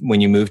when you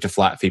move to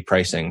flat fee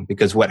pricing.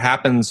 Because what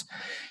happens,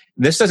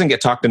 this doesn't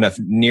get talked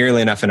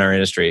nearly enough in our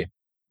industry,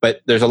 but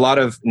there's a lot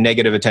of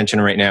negative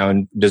attention right now,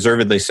 and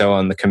deservedly so,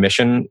 on the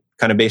commission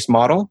kind of based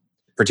model,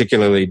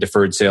 particularly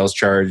deferred sales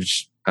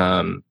charge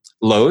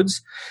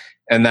loads.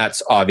 And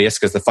that's obvious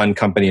because the fund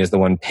company is the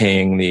one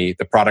paying the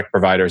product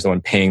provider is the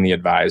one paying the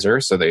advisor.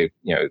 So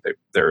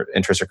their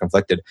interests are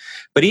conflicted.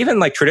 But even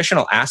like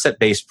traditional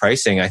asset-based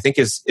pricing, I think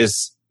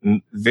is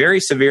very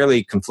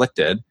severely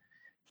conflicted.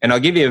 And I'll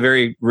give you a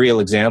very real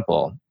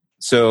example.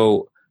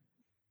 So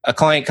a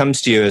client comes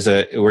to you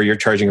where you're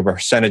charging a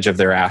percentage of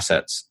their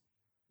assets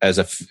as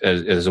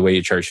a way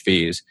you charge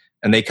fees.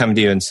 And they come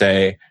to you and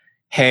say,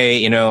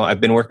 hey, I've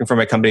been working for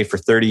my company for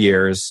 30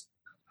 years.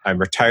 I'm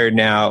retired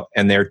now,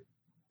 and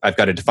I've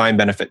got a defined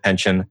benefit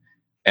pension,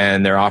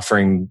 and they're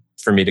offering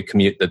for me to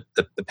commute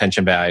the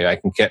pension value. I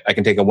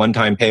can take a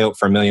one-time payout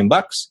for $1 million,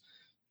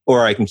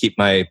 or I can keep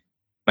my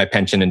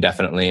pension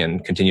indefinitely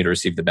and continue to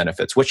receive the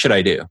benefits. What should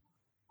I do?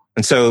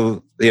 And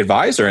so the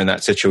advisor in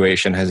that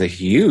situation has a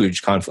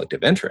huge conflict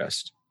of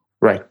interest.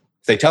 Right.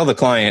 If they tell the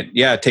client,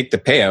 yeah, take the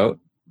payout,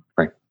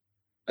 right,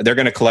 they're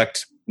going to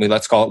collect,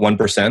 let's call it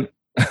 1%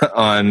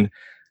 on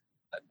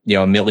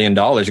 $1 million.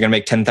 You're going to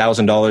make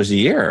 $10,000 a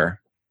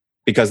year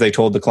because they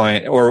told the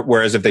client, or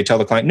whereas if they tell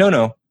the client,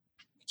 no,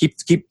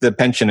 keep the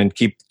pension and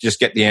just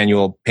get the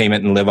annual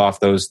payment and live off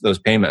those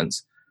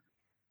payments.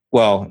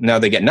 Well, now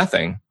they get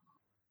nothing.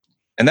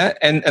 And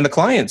the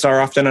clients are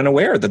often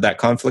unaware that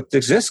conflict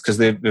exists because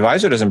the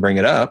advisor doesn't bring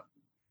it up.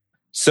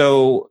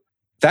 So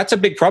that's a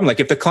big problem. Like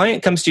if the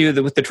client comes to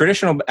you with the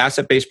traditional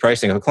asset-based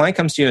pricing, if the client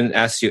comes to you and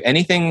asks you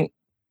anything,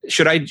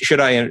 should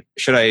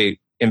I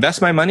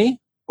invest my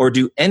money or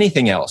do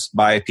anything else?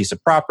 Buy a piece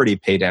of property,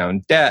 pay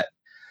down debt,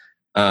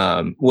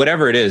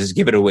 whatever it is,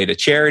 give it away to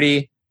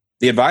charity.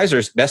 The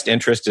advisor's best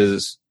interest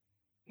is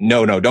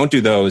no, don't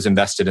do those,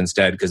 invest it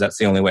instead, because that's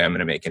the only way I'm going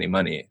to make any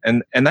money.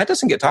 And that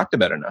doesn't get talked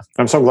about enough.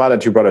 I'm so glad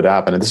that you brought it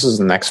up. And this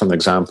is an excellent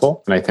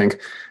example. And I think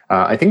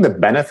the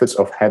benefits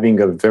of having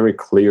a very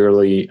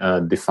clearly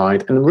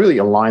defined and really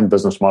aligned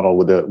business model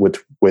with the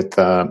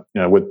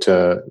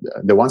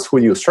ones who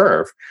you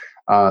serve,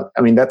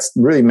 that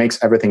really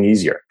makes everything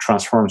easier,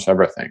 transforms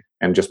everything,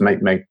 and just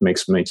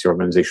makes your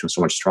organization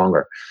so much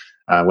stronger.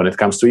 When it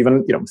comes to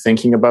even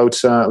thinking about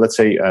let's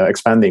say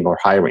expanding or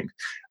hiring.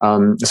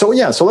 So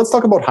let's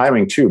talk about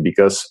hiring too,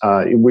 because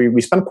we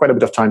spent quite a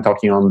bit of time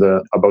talking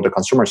about the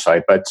consumer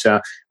side, but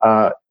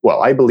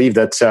I believe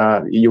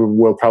that you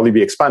will probably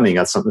be expanding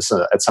at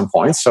some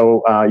point.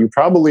 So you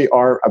probably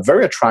are a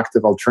very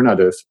attractive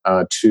alternative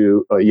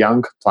to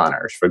young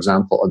planners, for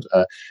example,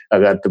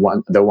 that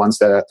the ones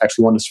that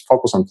actually want to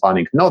focus on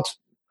planning, not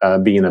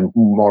being a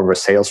more of a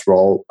sales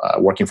role,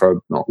 working for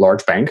a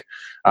large bank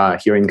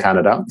here in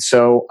Canada.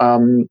 So,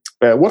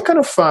 what kind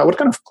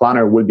of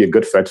planner would be a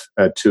good fit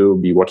to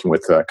be working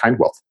with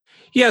KindWealth?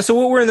 Yeah. So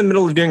what we're in the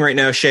middle of doing right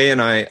now, Shay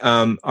and I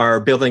are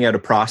building out a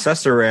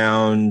process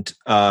around,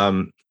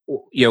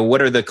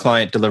 what are the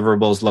client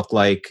deliverables look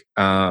like?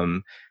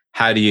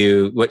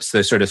 What's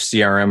the sort of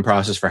CRM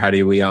process for how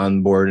do we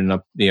onboard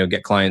and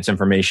get clients'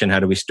 information? How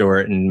do we store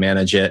it and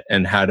manage it?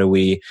 And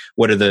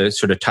what are the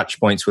sort of touch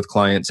points with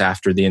clients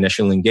after the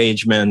initial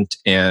engagement?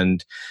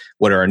 And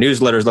what do our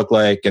newsletters look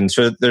like? And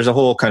so there's a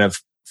whole kind of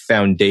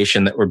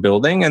foundation that we're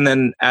building. And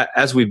then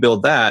as we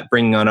build that,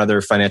 bringing on other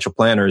financial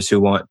planners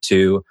who want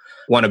to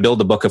build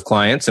a book of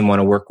clients and want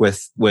to work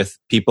with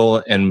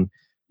people and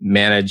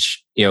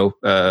manage,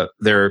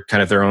 their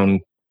kind of their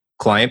own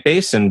client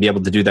base and be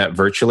able to do that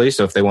virtually.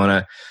 So if they want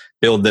to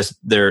build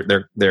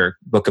their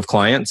book of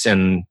clients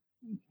and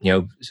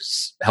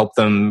help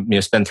them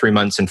spend 3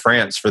 months in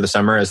France for the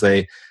summer as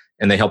they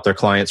help their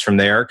clients from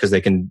there because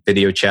they can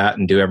video chat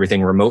and do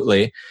everything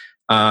remotely,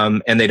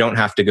 and they don't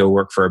have to go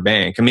work for a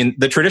bank. I mean,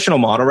 the traditional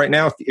model right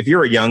now, if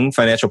you're a young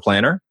financial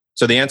planner,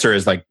 so the answer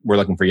is we're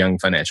looking for young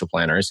financial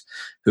planners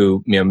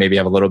who maybe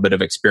have a little bit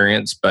of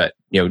experience, but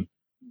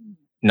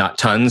not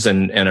tons,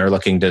 and are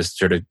looking to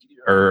sort of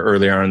or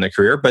earlier on in their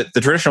career. But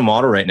the traditional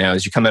model right now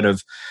is you come out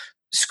of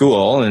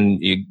school and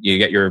you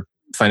get your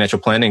financial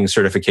planning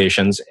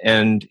certifications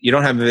and you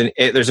don't have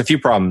there's a few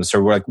problems.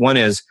 So one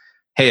is,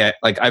 hey,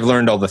 I've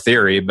learned all the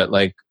theory, but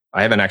I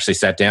haven't actually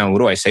sat down. What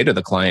do I say to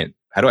the client?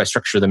 How do I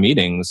structure the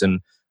meetings? And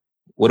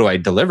what do I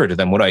deliver to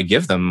them? What do I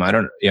give them? I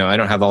don't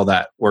have all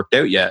that worked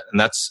out yet. And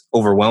that's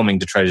overwhelming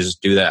to try to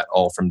just do that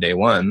all from day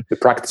one. The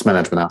practice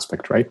management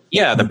aspect, right?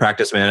 Yeah, the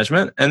practice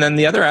management. And then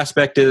the other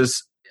aspect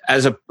is,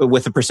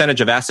 with a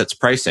percentage of assets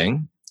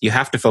pricing, you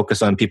have to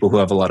focus on people who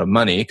have a lot of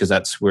money because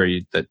that's where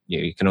you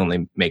can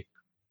only make,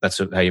 that's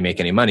how you make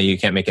any money. You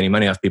can't make any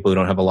money off people who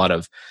don't have a lot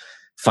of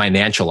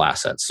financial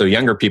assets. So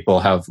younger people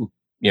have,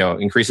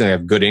 increasingly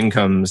have good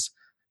incomes,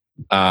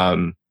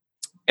 and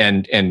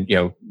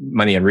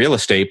money in real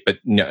estate, but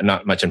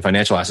not much in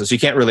financial assets. So you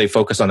can't really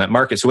focus on that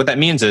market. So what that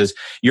means is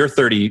you're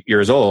 30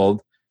 years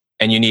old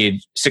and you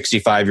need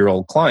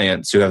 65-year-old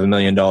clients who have $1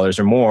 million or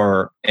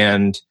more,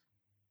 and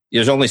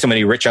there's only so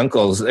many rich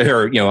uncles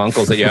or,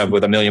 uncles that you have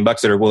with $1 million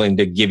that are willing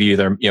to give you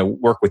their,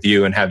 work with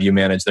you and have you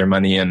manage their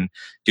money and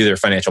do their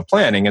financial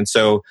planning. And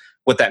so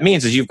what that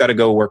means is you've got to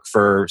go work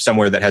for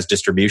somewhere that has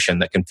distribution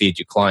that can feed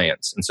you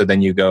clients. And so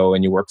then you go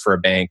and you work for a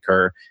bank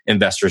or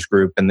investors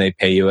group and they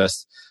pay you a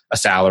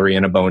salary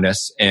and a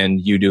bonus and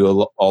you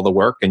do all the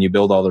work and you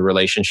build all the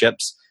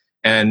relationships.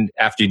 And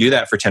after you do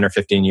that for 10 or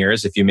 15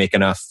 years, if you make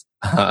enough,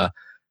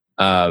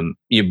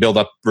 you build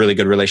up really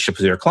good relationships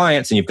with your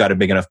clients and you've got a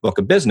big enough book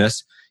of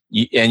business,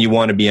 and you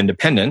want to be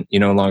independent, you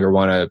no longer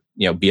want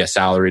to, be a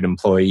salaried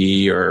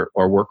employee or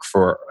work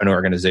for an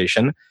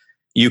organization,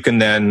 you can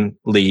then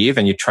leave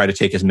and you try to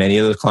take as many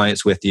of the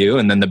clients with you.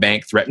 And then the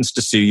bank threatens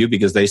to sue you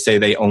because they say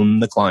they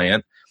own the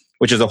client,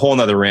 which is a whole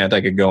nother rant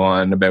I could go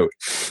on about.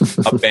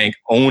 A bank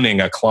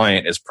owning a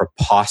client is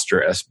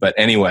preposterous. But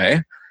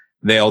anyway,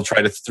 they'll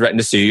try to threaten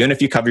to sue you. And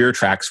if you cover your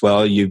tracks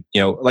well,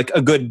 like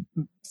a good,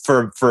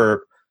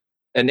 for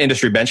an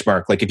industry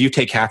benchmark, like if you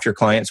take half your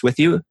clients with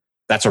you,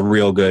 that's a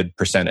real good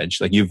percentage.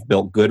 Like you've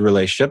built good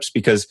relationships,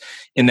 because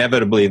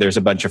inevitably there's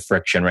a bunch of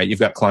friction, right? You've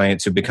got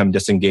clients who become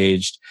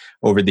disengaged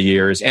over the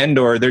years, and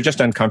or they're just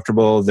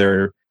uncomfortable.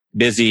 They're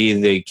busy.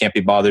 They can't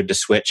be bothered to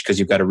switch because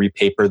you've got to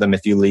repaper them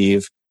if you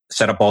leave,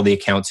 set up all the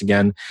accounts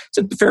again. It's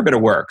a fair bit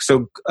of work.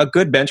 So a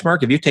good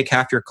benchmark, if you take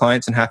half your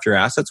clients and half your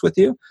assets with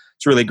you,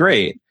 it's really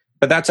great.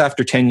 But that's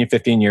after 10,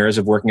 15 years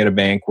of working at a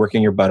bank,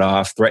 working your butt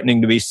off,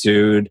 threatening to be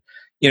sued.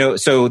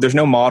 So there's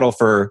no model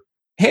for,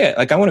 hey,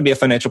 like I want to be a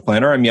financial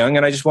planner. I'm young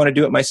and I just want to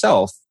do it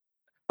myself.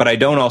 But I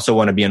don't also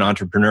want to be an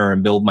entrepreneur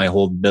and build my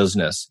whole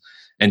business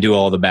and do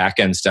all the back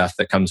end stuff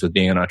that comes with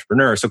being an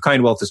entrepreneur. So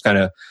Kind Wealth is kind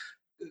of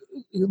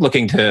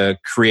looking to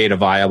create a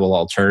viable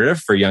alternative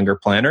for younger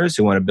planners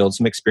who want to build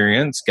some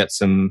experience, get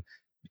some,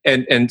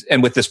 and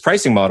with this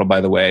pricing model,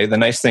 by the way, the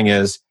nice thing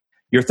is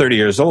you're 30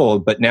 years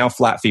old, but now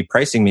flat fee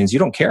pricing means you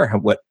don't care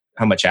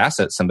how much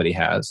assets somebody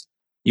has.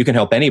 You can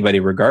help anybody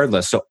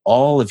regardless. So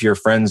all of your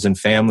friends and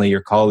family,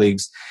 your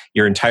colleagues,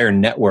 your entire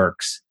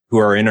networks who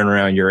are in and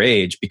around your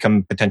age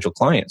become potential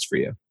clients for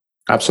you.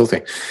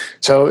 Absolutely.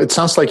 So it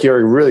sounds like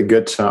you're a really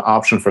good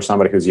option for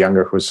somebody who's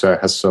younger, who has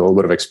a little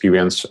bit of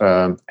experience,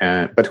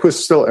 but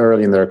who's still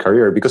early in their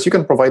career, because you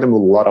can provide them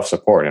with a lot of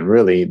support. And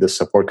really, this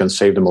support can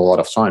save them a lot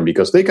of time,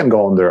 because they can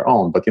go on their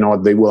own. But you know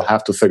what? They will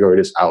have to figure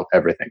this out,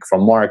 everything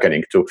from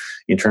marketing to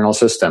internal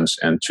systems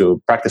and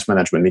to practice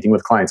management, meeting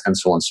with clients, and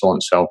so on, so on.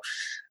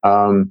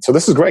 So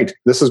this is great.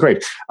 This is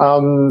great.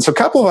 So a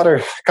couple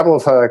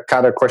of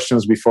other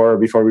questions before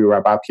we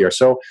wrap up here.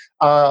 So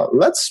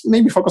let's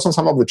maybe focus on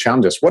some of the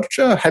challenges. What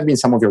have been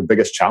some of your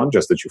biggest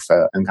challenges that you've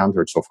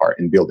encountered so far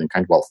in building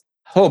Kind Wealth?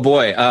 Oh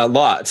boy,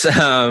 lots.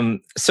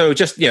 So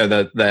just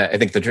I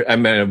think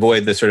I'm going to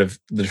avoid the sort of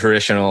the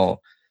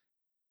traditional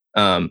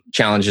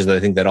challenges that I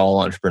think that all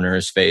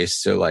entrepreneurs face.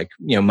 So like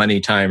money,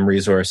 time,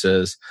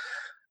 resources.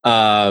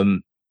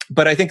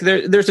 But I think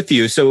there's a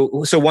few.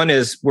 So one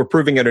is we're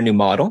proving out a new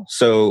model,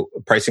 so a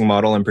pricing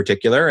model in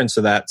particular, and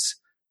so that's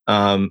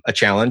a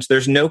challenge.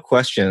 There's no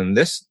question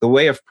the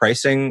way of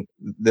pricing,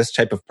 this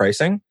type of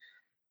pricing,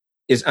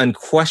 is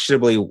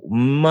unquestionably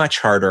much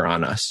harder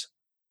on us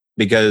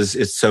because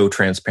it's so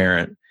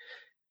transparent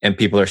and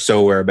people are so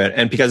aware about it,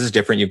 and because it's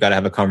different, you've got to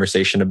have a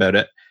conversation about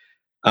it.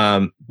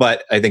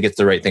 But I think it's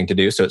the right thing to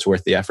do, so it's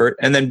worth the effort.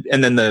 And then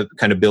the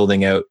kind of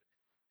building out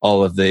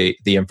all of the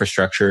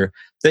infrastructure,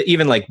 that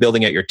even like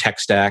building out your tech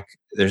stack,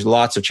 there's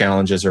lots of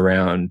challenges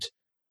around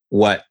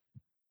what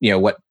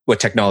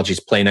technologies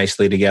play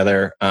nicely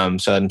together.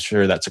 So I'm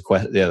sure that's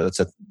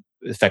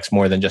affects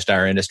more than just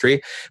our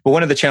industry. But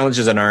one of the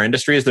challenges in our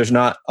industry is there's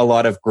not a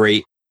lot of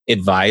great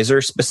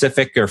advisor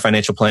specific or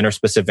financial planner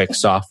specific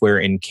software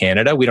in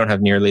Canada. We don't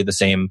have nearly the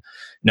same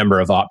number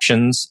of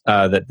options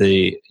that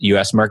the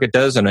US market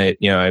does. And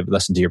I've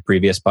listened to your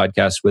previous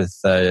podcast with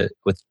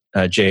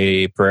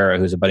Jay Pereira,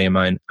 who's a buddy of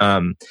mine,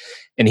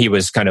 and he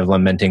was kind of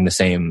lamenting the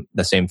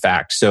same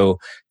fact. So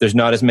there's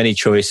not as many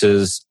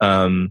choices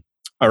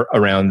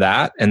around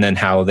that, and then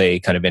how they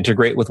kind of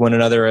integrate with one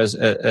another. As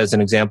an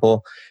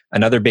example,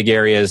 another big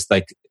area is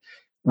like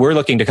we're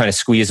looking to kind of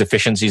squeeze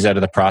efficiencies out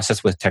of the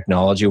process with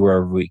technology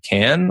wherever we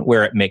can,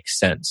 where it makes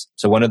sense.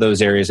 So one of those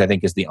areas I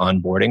think is the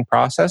onboarding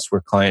process,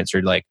 where clients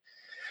are like,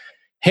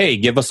 hey,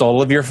 give us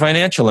all of your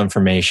financial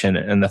information.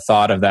 And the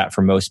thought of that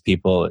for most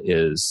people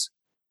is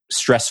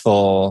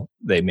stressful.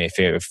 They may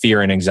feel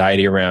fear and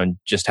anxiety around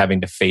just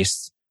having to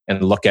face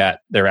and look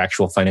at their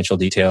actual financial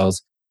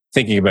details,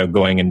 thinking about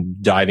going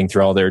and diving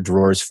through all their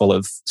drawers full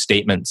of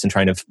statements and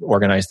trying to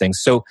organize things.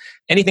 So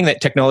anything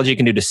that technology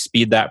can do to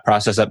speed that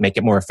process up, make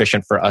it more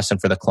efficient for us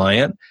and for the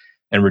client,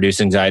 and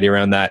reduce anxiety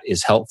around that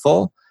is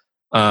helpful.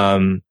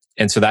 And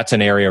so that's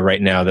an area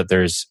right now that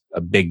there's a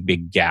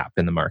big gap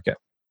in the market.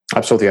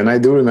 Absolutely. And I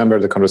do remember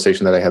the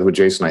conversation that I had with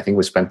Jason. I think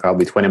we spent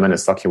probably 20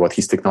 minutes talking about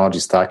his technology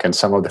stack and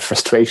some of the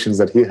frustrations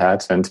that he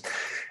had.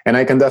 And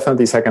I can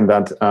definitely second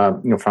that,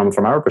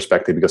 from our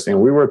perspective, because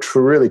we were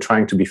really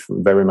trying to be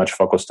very much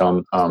focused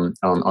on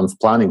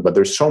planning, but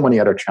there's so many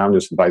other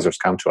challenges advisors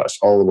come to us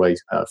all the way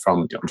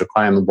from the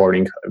client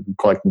onboarding,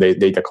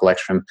 data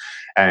collection,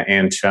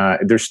 and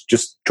there's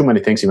just too many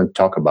things even to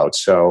talk about.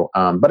 So,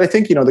 but I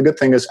think the good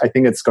thing is I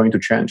think it's going to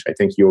change. I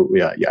think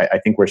I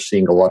think we're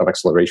seeing a lot of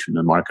acceleration in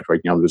the market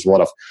right now. There's a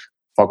lot of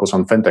focus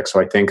on fintech. So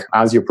I think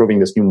as you're proving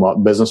this new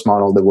business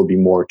model, there will be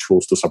more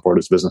tools to support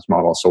this business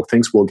model. So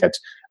things will get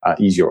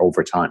easier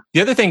over time.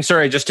 The other thing,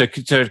 sorry, just to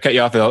cut you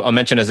off, I'll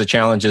mention as a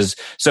challenge is,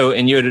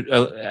 and you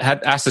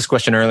had asked this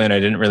question earlier and I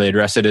didn't really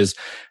address it, is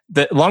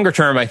the longer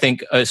term, I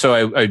think,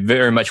 so I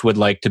very much would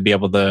like to be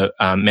able to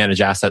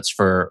manage assets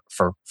for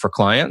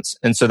clients.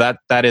 And so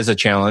that is a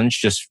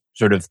challenge, just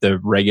sort of the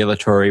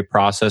regulatory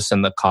process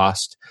and the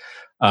cost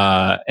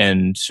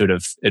and sort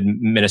of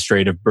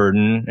administrative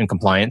burden and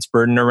compliance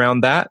burden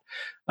around that.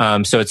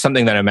 So it's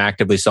something that I'm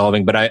actively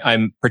solving, but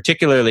I'm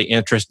particularly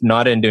interested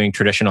not in doing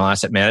traditional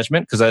asset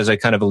management, because as I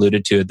kind of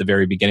alluded to at the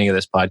very beginning of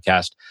this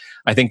podcast,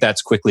 I think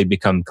that's quickly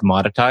become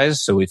commoditized.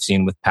 So we've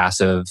seen with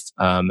passive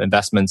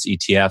investments,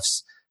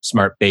 ETFs,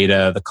 smart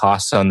beta, the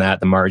costs on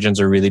that, the margins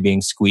are really being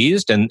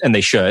squeezed, and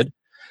they should,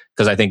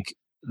 because I think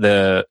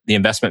the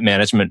investment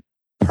management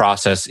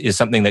process is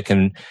something that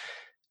can,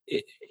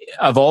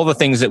 of all the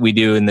things that we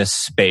do in this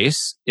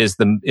space, is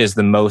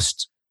the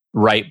most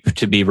ripe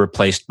to be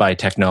replaced by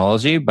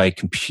technology, by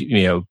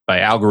by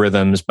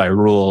algorithms, by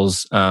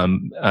rules.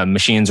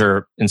 Machines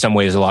are in some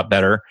ways a lot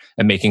better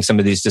at making some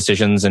of these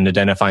decisions and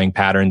identifying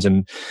patterns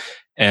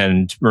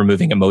and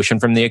removing emotion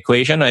from the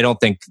equation. I don't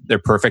think they're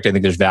perfect. I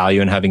think there's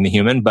value in having the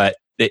human, but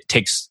it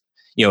takes,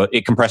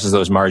 it compresses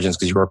those margins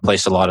because you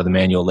replace a lot of the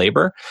manual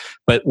labor.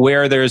 But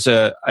where there's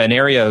an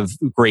area of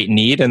great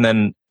need, and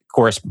then of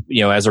course,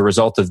 as a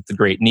result of the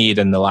great need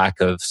and the lack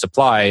of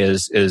supply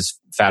is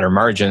fatter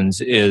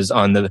margins, is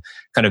on the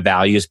kind of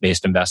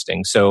values-based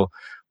investing. So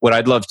what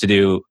I'd love to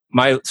do,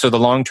 the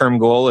long-term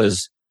goal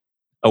is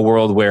a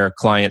world where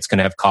clients can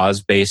have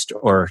cause-based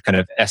or kind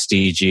of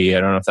SDG.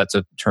 I don't know if that's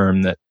a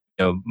term that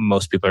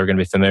most people are going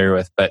to be familiar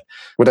with, but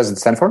what does it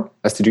stand for?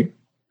 SDG?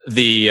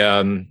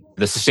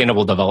 The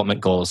Sustainable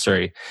Development Goals,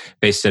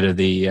 based out of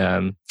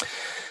the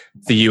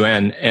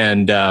UN,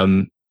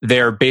 and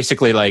they're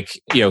basically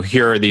like,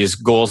 here are these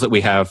goals that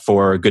we have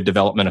for good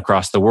development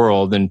across the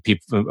world and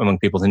among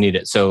people who need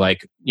it. So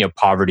like,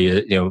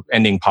 poverty,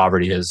 ending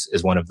poverty is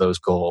one of those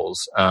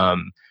goals.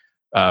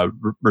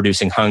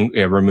 Reducing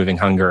removing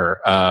hunger,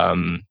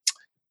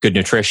 good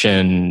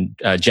nutrition,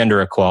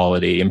 gender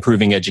equality,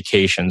 improving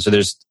education. So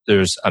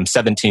there's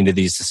 17 of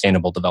these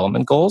sustainable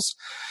development goals.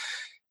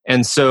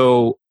 And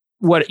so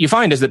what you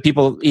find is that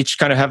people each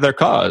kind of have their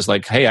cause.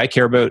 Like, hey, I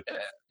care about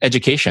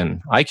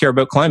education. I care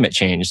about climate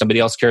change. Somebody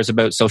else cares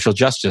about social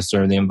justice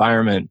or the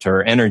environment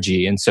or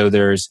energy. And so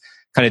there's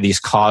kind of these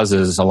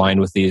causes aligned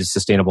with these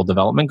sustainable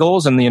development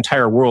goals. And the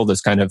entire world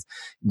is kind of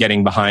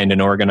getting behind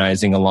and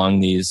organizing along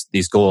these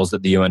goals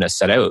that the UN has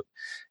set out.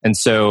 And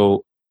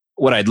so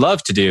what I'd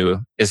love to do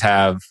is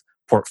have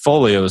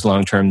portfolios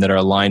long-term that are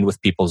aligned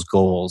with people's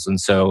goals. And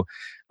so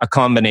a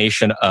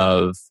combination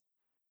of,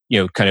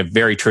 kind of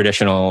very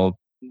traditional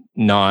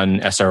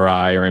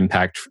non-SRI or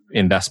impact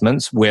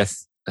investments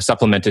with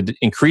supplemented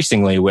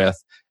increasingly with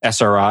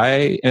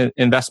SRI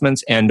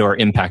investments and or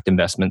impact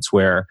investments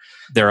where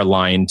they're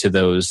aligned to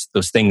those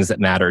things that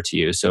matter to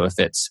you. So if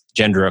it's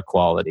gender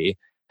equality,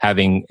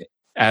 having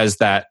as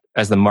the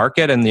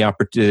market and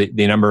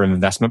the number of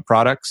investment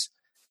products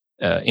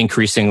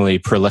increasingly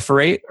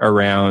proliferate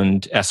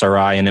around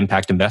SRI and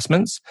impact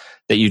investments,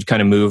 that you'd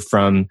kind of move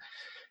from.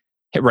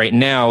 Right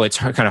now, it's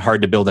kind of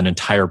hard to build an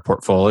entire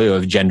portfolio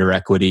of gender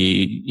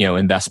equity,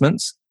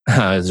 investments.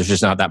 There's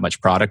just not that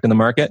much product in the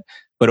market.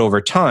 But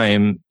over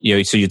time,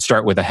 so you'd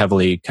start with a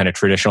heavily kind of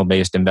traditional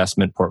based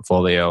investment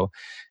portfolio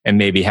and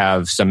maybe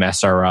have some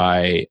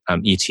SRI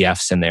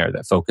ETFs in there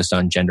that focused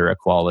on gender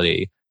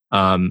equality.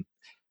 But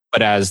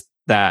as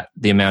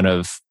the amount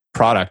of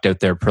product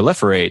out there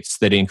proliferates,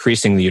 that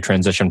increasingly you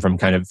transition from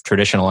kind of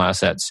traditional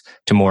assets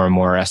to more and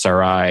more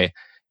SRI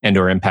and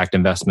or impact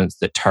investments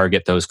that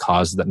target those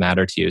causes that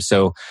matter to you.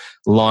 So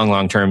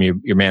long term,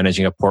 you're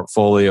managing a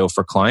portfolio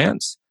for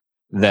clients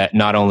that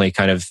not only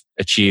kind of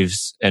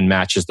achieves and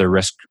matches their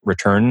risk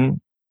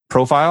return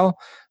profile,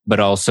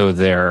 but also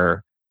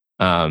their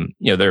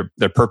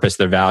purpose,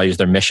 their values,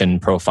 their mission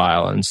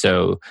profile. And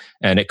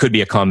it could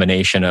be a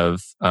combination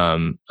of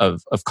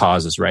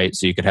causes, right?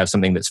 So you could have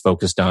something that's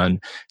focused on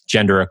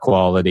gender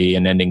equality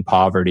and ending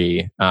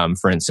poverty,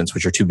 for instance,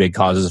 which are two big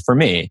causes for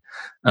me,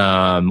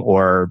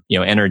 or,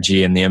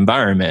 energy and the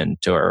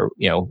environment, or,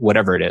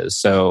 whatever it is.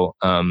 So,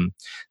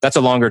 that's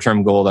a longer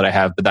term goal that I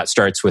have, but that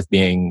starts with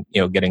being,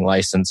 getting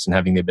licensed and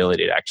having the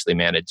ability to actually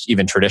manage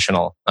even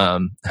traditional,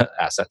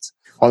 assets.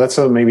 Well, that's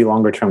a maybe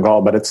longer term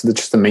goal, but it's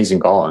just an amazing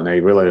goal, and I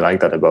really like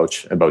that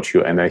about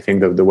you. And I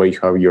think that the way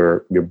how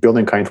you're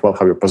building client wealth,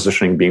 how you're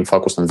positioning, being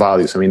focused on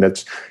values, I mean,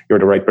 that's you're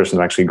the right person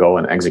to actually go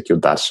and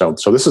execute that. So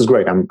this is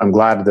great. I'm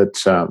glad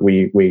that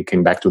we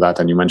came back to that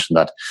and you mentioned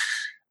that.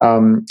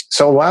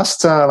 So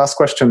last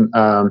question,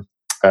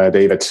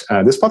 David.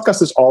 This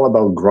podcast is all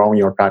about growing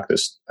your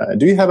practice.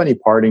 Do you have any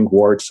parting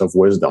words of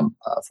wisdom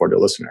for the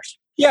listeners?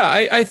 Yeah,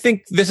 I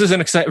think this is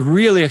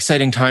really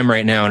exciting time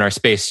right now in our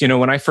space.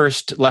 When I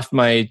first left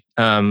my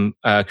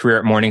career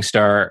at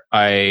Morningstar,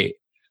 I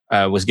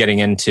was getting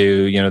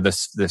into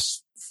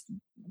this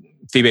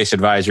fee-based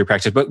advisory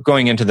practice, but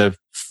going into the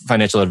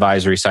financial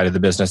advisory side of the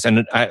business.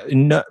 And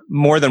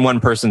more than one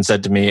person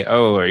said to me,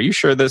 "Oh, are you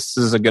sure this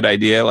is a good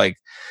idea? Like,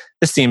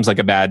 this seems like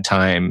a bad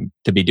time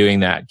to be doing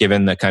that,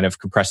 given the kind of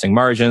compressing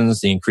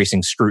margins, the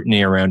increasing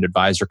scrutiny around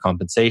advisor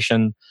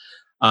compensation."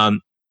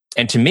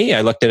 And to me,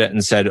 I looked at it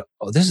and said,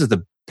 "Oh, this is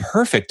the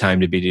perfect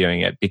time to be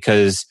doing it,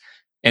 because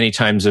any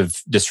times of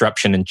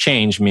disruption and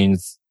change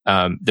means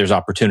there's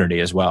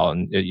opportunity as well,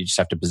 and you just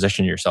have to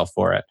position yourself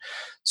for it."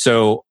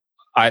 So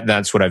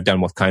that's what I've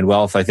done with Kind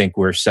Wealth. I think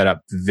we're set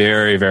up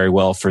very, very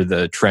well for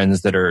the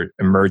trends that are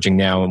emerging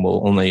now and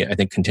will only, I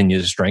think, continue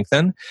to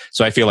strengthen.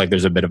 So I feel like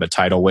there's a bit of a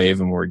tidal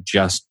wave, and we're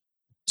just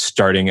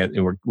starting it.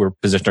 We're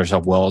positioning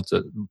ourselves well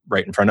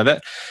right in front of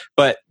it.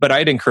 But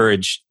I'd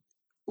encourage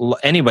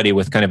anybody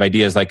with kind of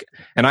ideas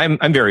and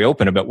I'm very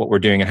open about what we're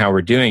doing and how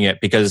we're doing it,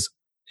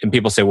 and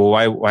people say, "Well,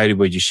 why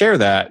would you share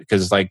that?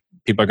 Because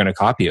people are going to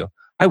copy you."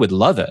 I would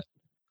love it.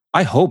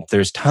 I hope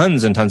there's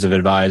tons and tons of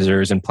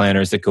advisors and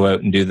planners that go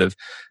out and do the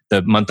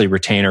monthly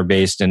retainer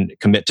based and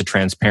commit to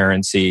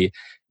transparency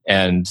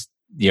and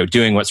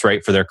doing what's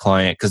right for their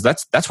client, because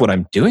that's what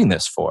I'm doing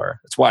this for.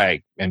 That's why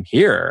I am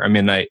here. I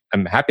mean,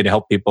 I'm happy to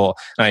help people,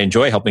 and I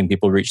enjoy helping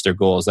people reach their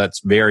goals.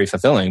 That's very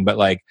fulfilling. But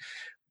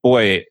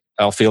boy,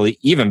 I'll feel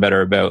even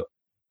better about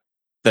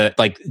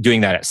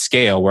doing that at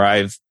scale, where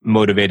I've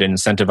motivated,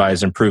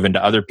 incentivized, and proven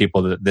to other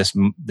people that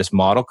this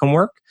model can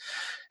work.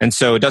 And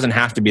so it doesn't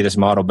have to be this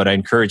model, but I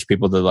encourage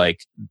people to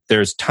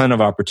there's a ton of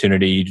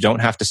opportunity. You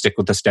don't have to stick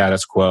with the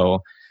status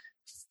quo.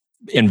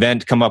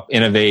 Invent, come up,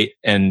 innovate,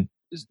 and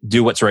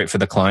do what's right for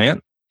the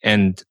client.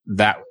 And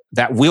that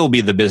will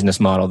be the business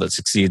model that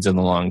succeeds in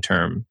the long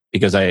term,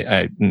 because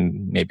I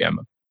maybe I'm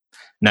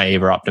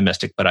naive or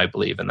optimistic, but I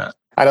believe in that.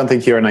 I don't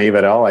think you're naive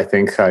at all. I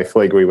think I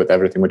fully agree with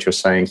everything what you're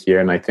saying here.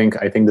 And I think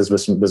this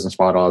business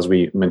model, as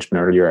we mentioned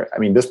earlier, I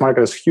mean, this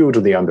market is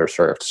hugely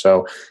underserved.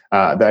 So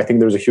I think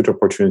there's a huge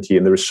opportunity,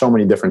 and there's so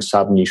many different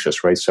sub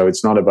niches, right? So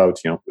it's not about,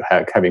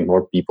 having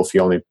more people,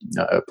 only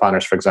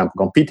planners, for example,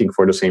 competing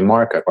for the same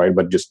market, right?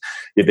 But just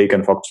they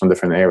can focus on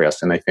different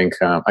areas. And I think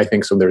so.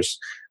 There's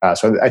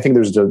I think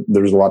there's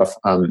a lot of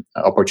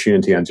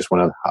opportunity, and I just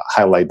want to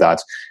highlight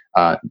that.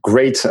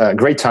 Great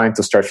time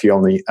to start the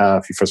only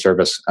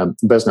fee-for-service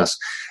business.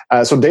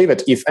 So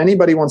David, if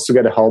anybody wants to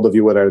get a hold of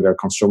you, whether they're a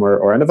consumer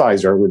or an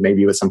advisor,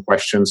 with some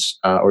questions,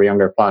 or a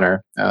younger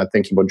planner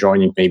thinking about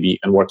joining maybe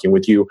and working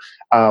with you,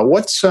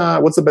 what's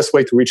the best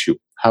way to reach you?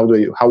 How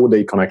would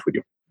they connect with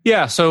you?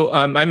 Yeah, so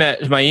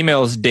my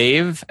email is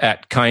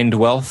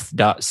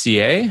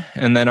dave@kindwealth.ca,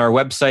 and then our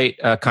website,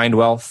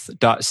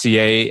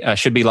 kindwealth.ca,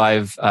 should be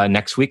live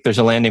next week. There's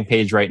a landing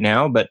page right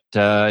now, but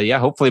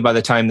hopefully by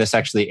the time this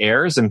actually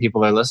airs and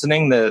people are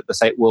listening, the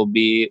site will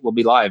be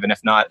live, and if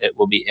not, it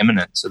will be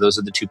imminent. So those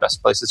are the two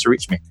best places to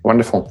reach me.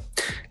 Wonderful.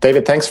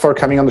 David, thanks for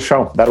coming on the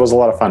show. That was a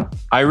lot of fun.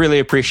 I really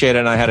appreciate it,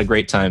 and I had a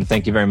great time.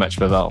 Thank you very much,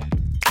 Pavel.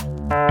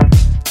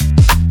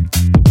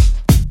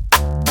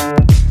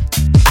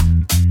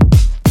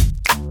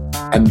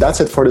 And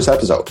that's it for this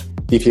episode.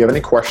 If you have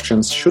any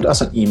questions, shoot us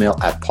an email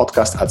at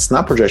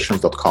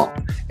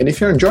podcast@snapprojections.com. And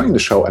if you're enjoying the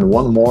show and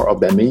want more of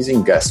the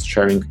amazing guests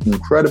sharing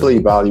incredibly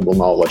valuable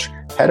knowledge,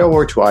 head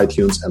over to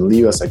iTunes and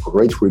leave us a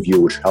great review,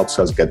 which helps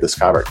us get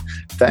discovered.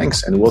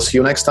 Thanks, and we'll see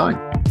you next time.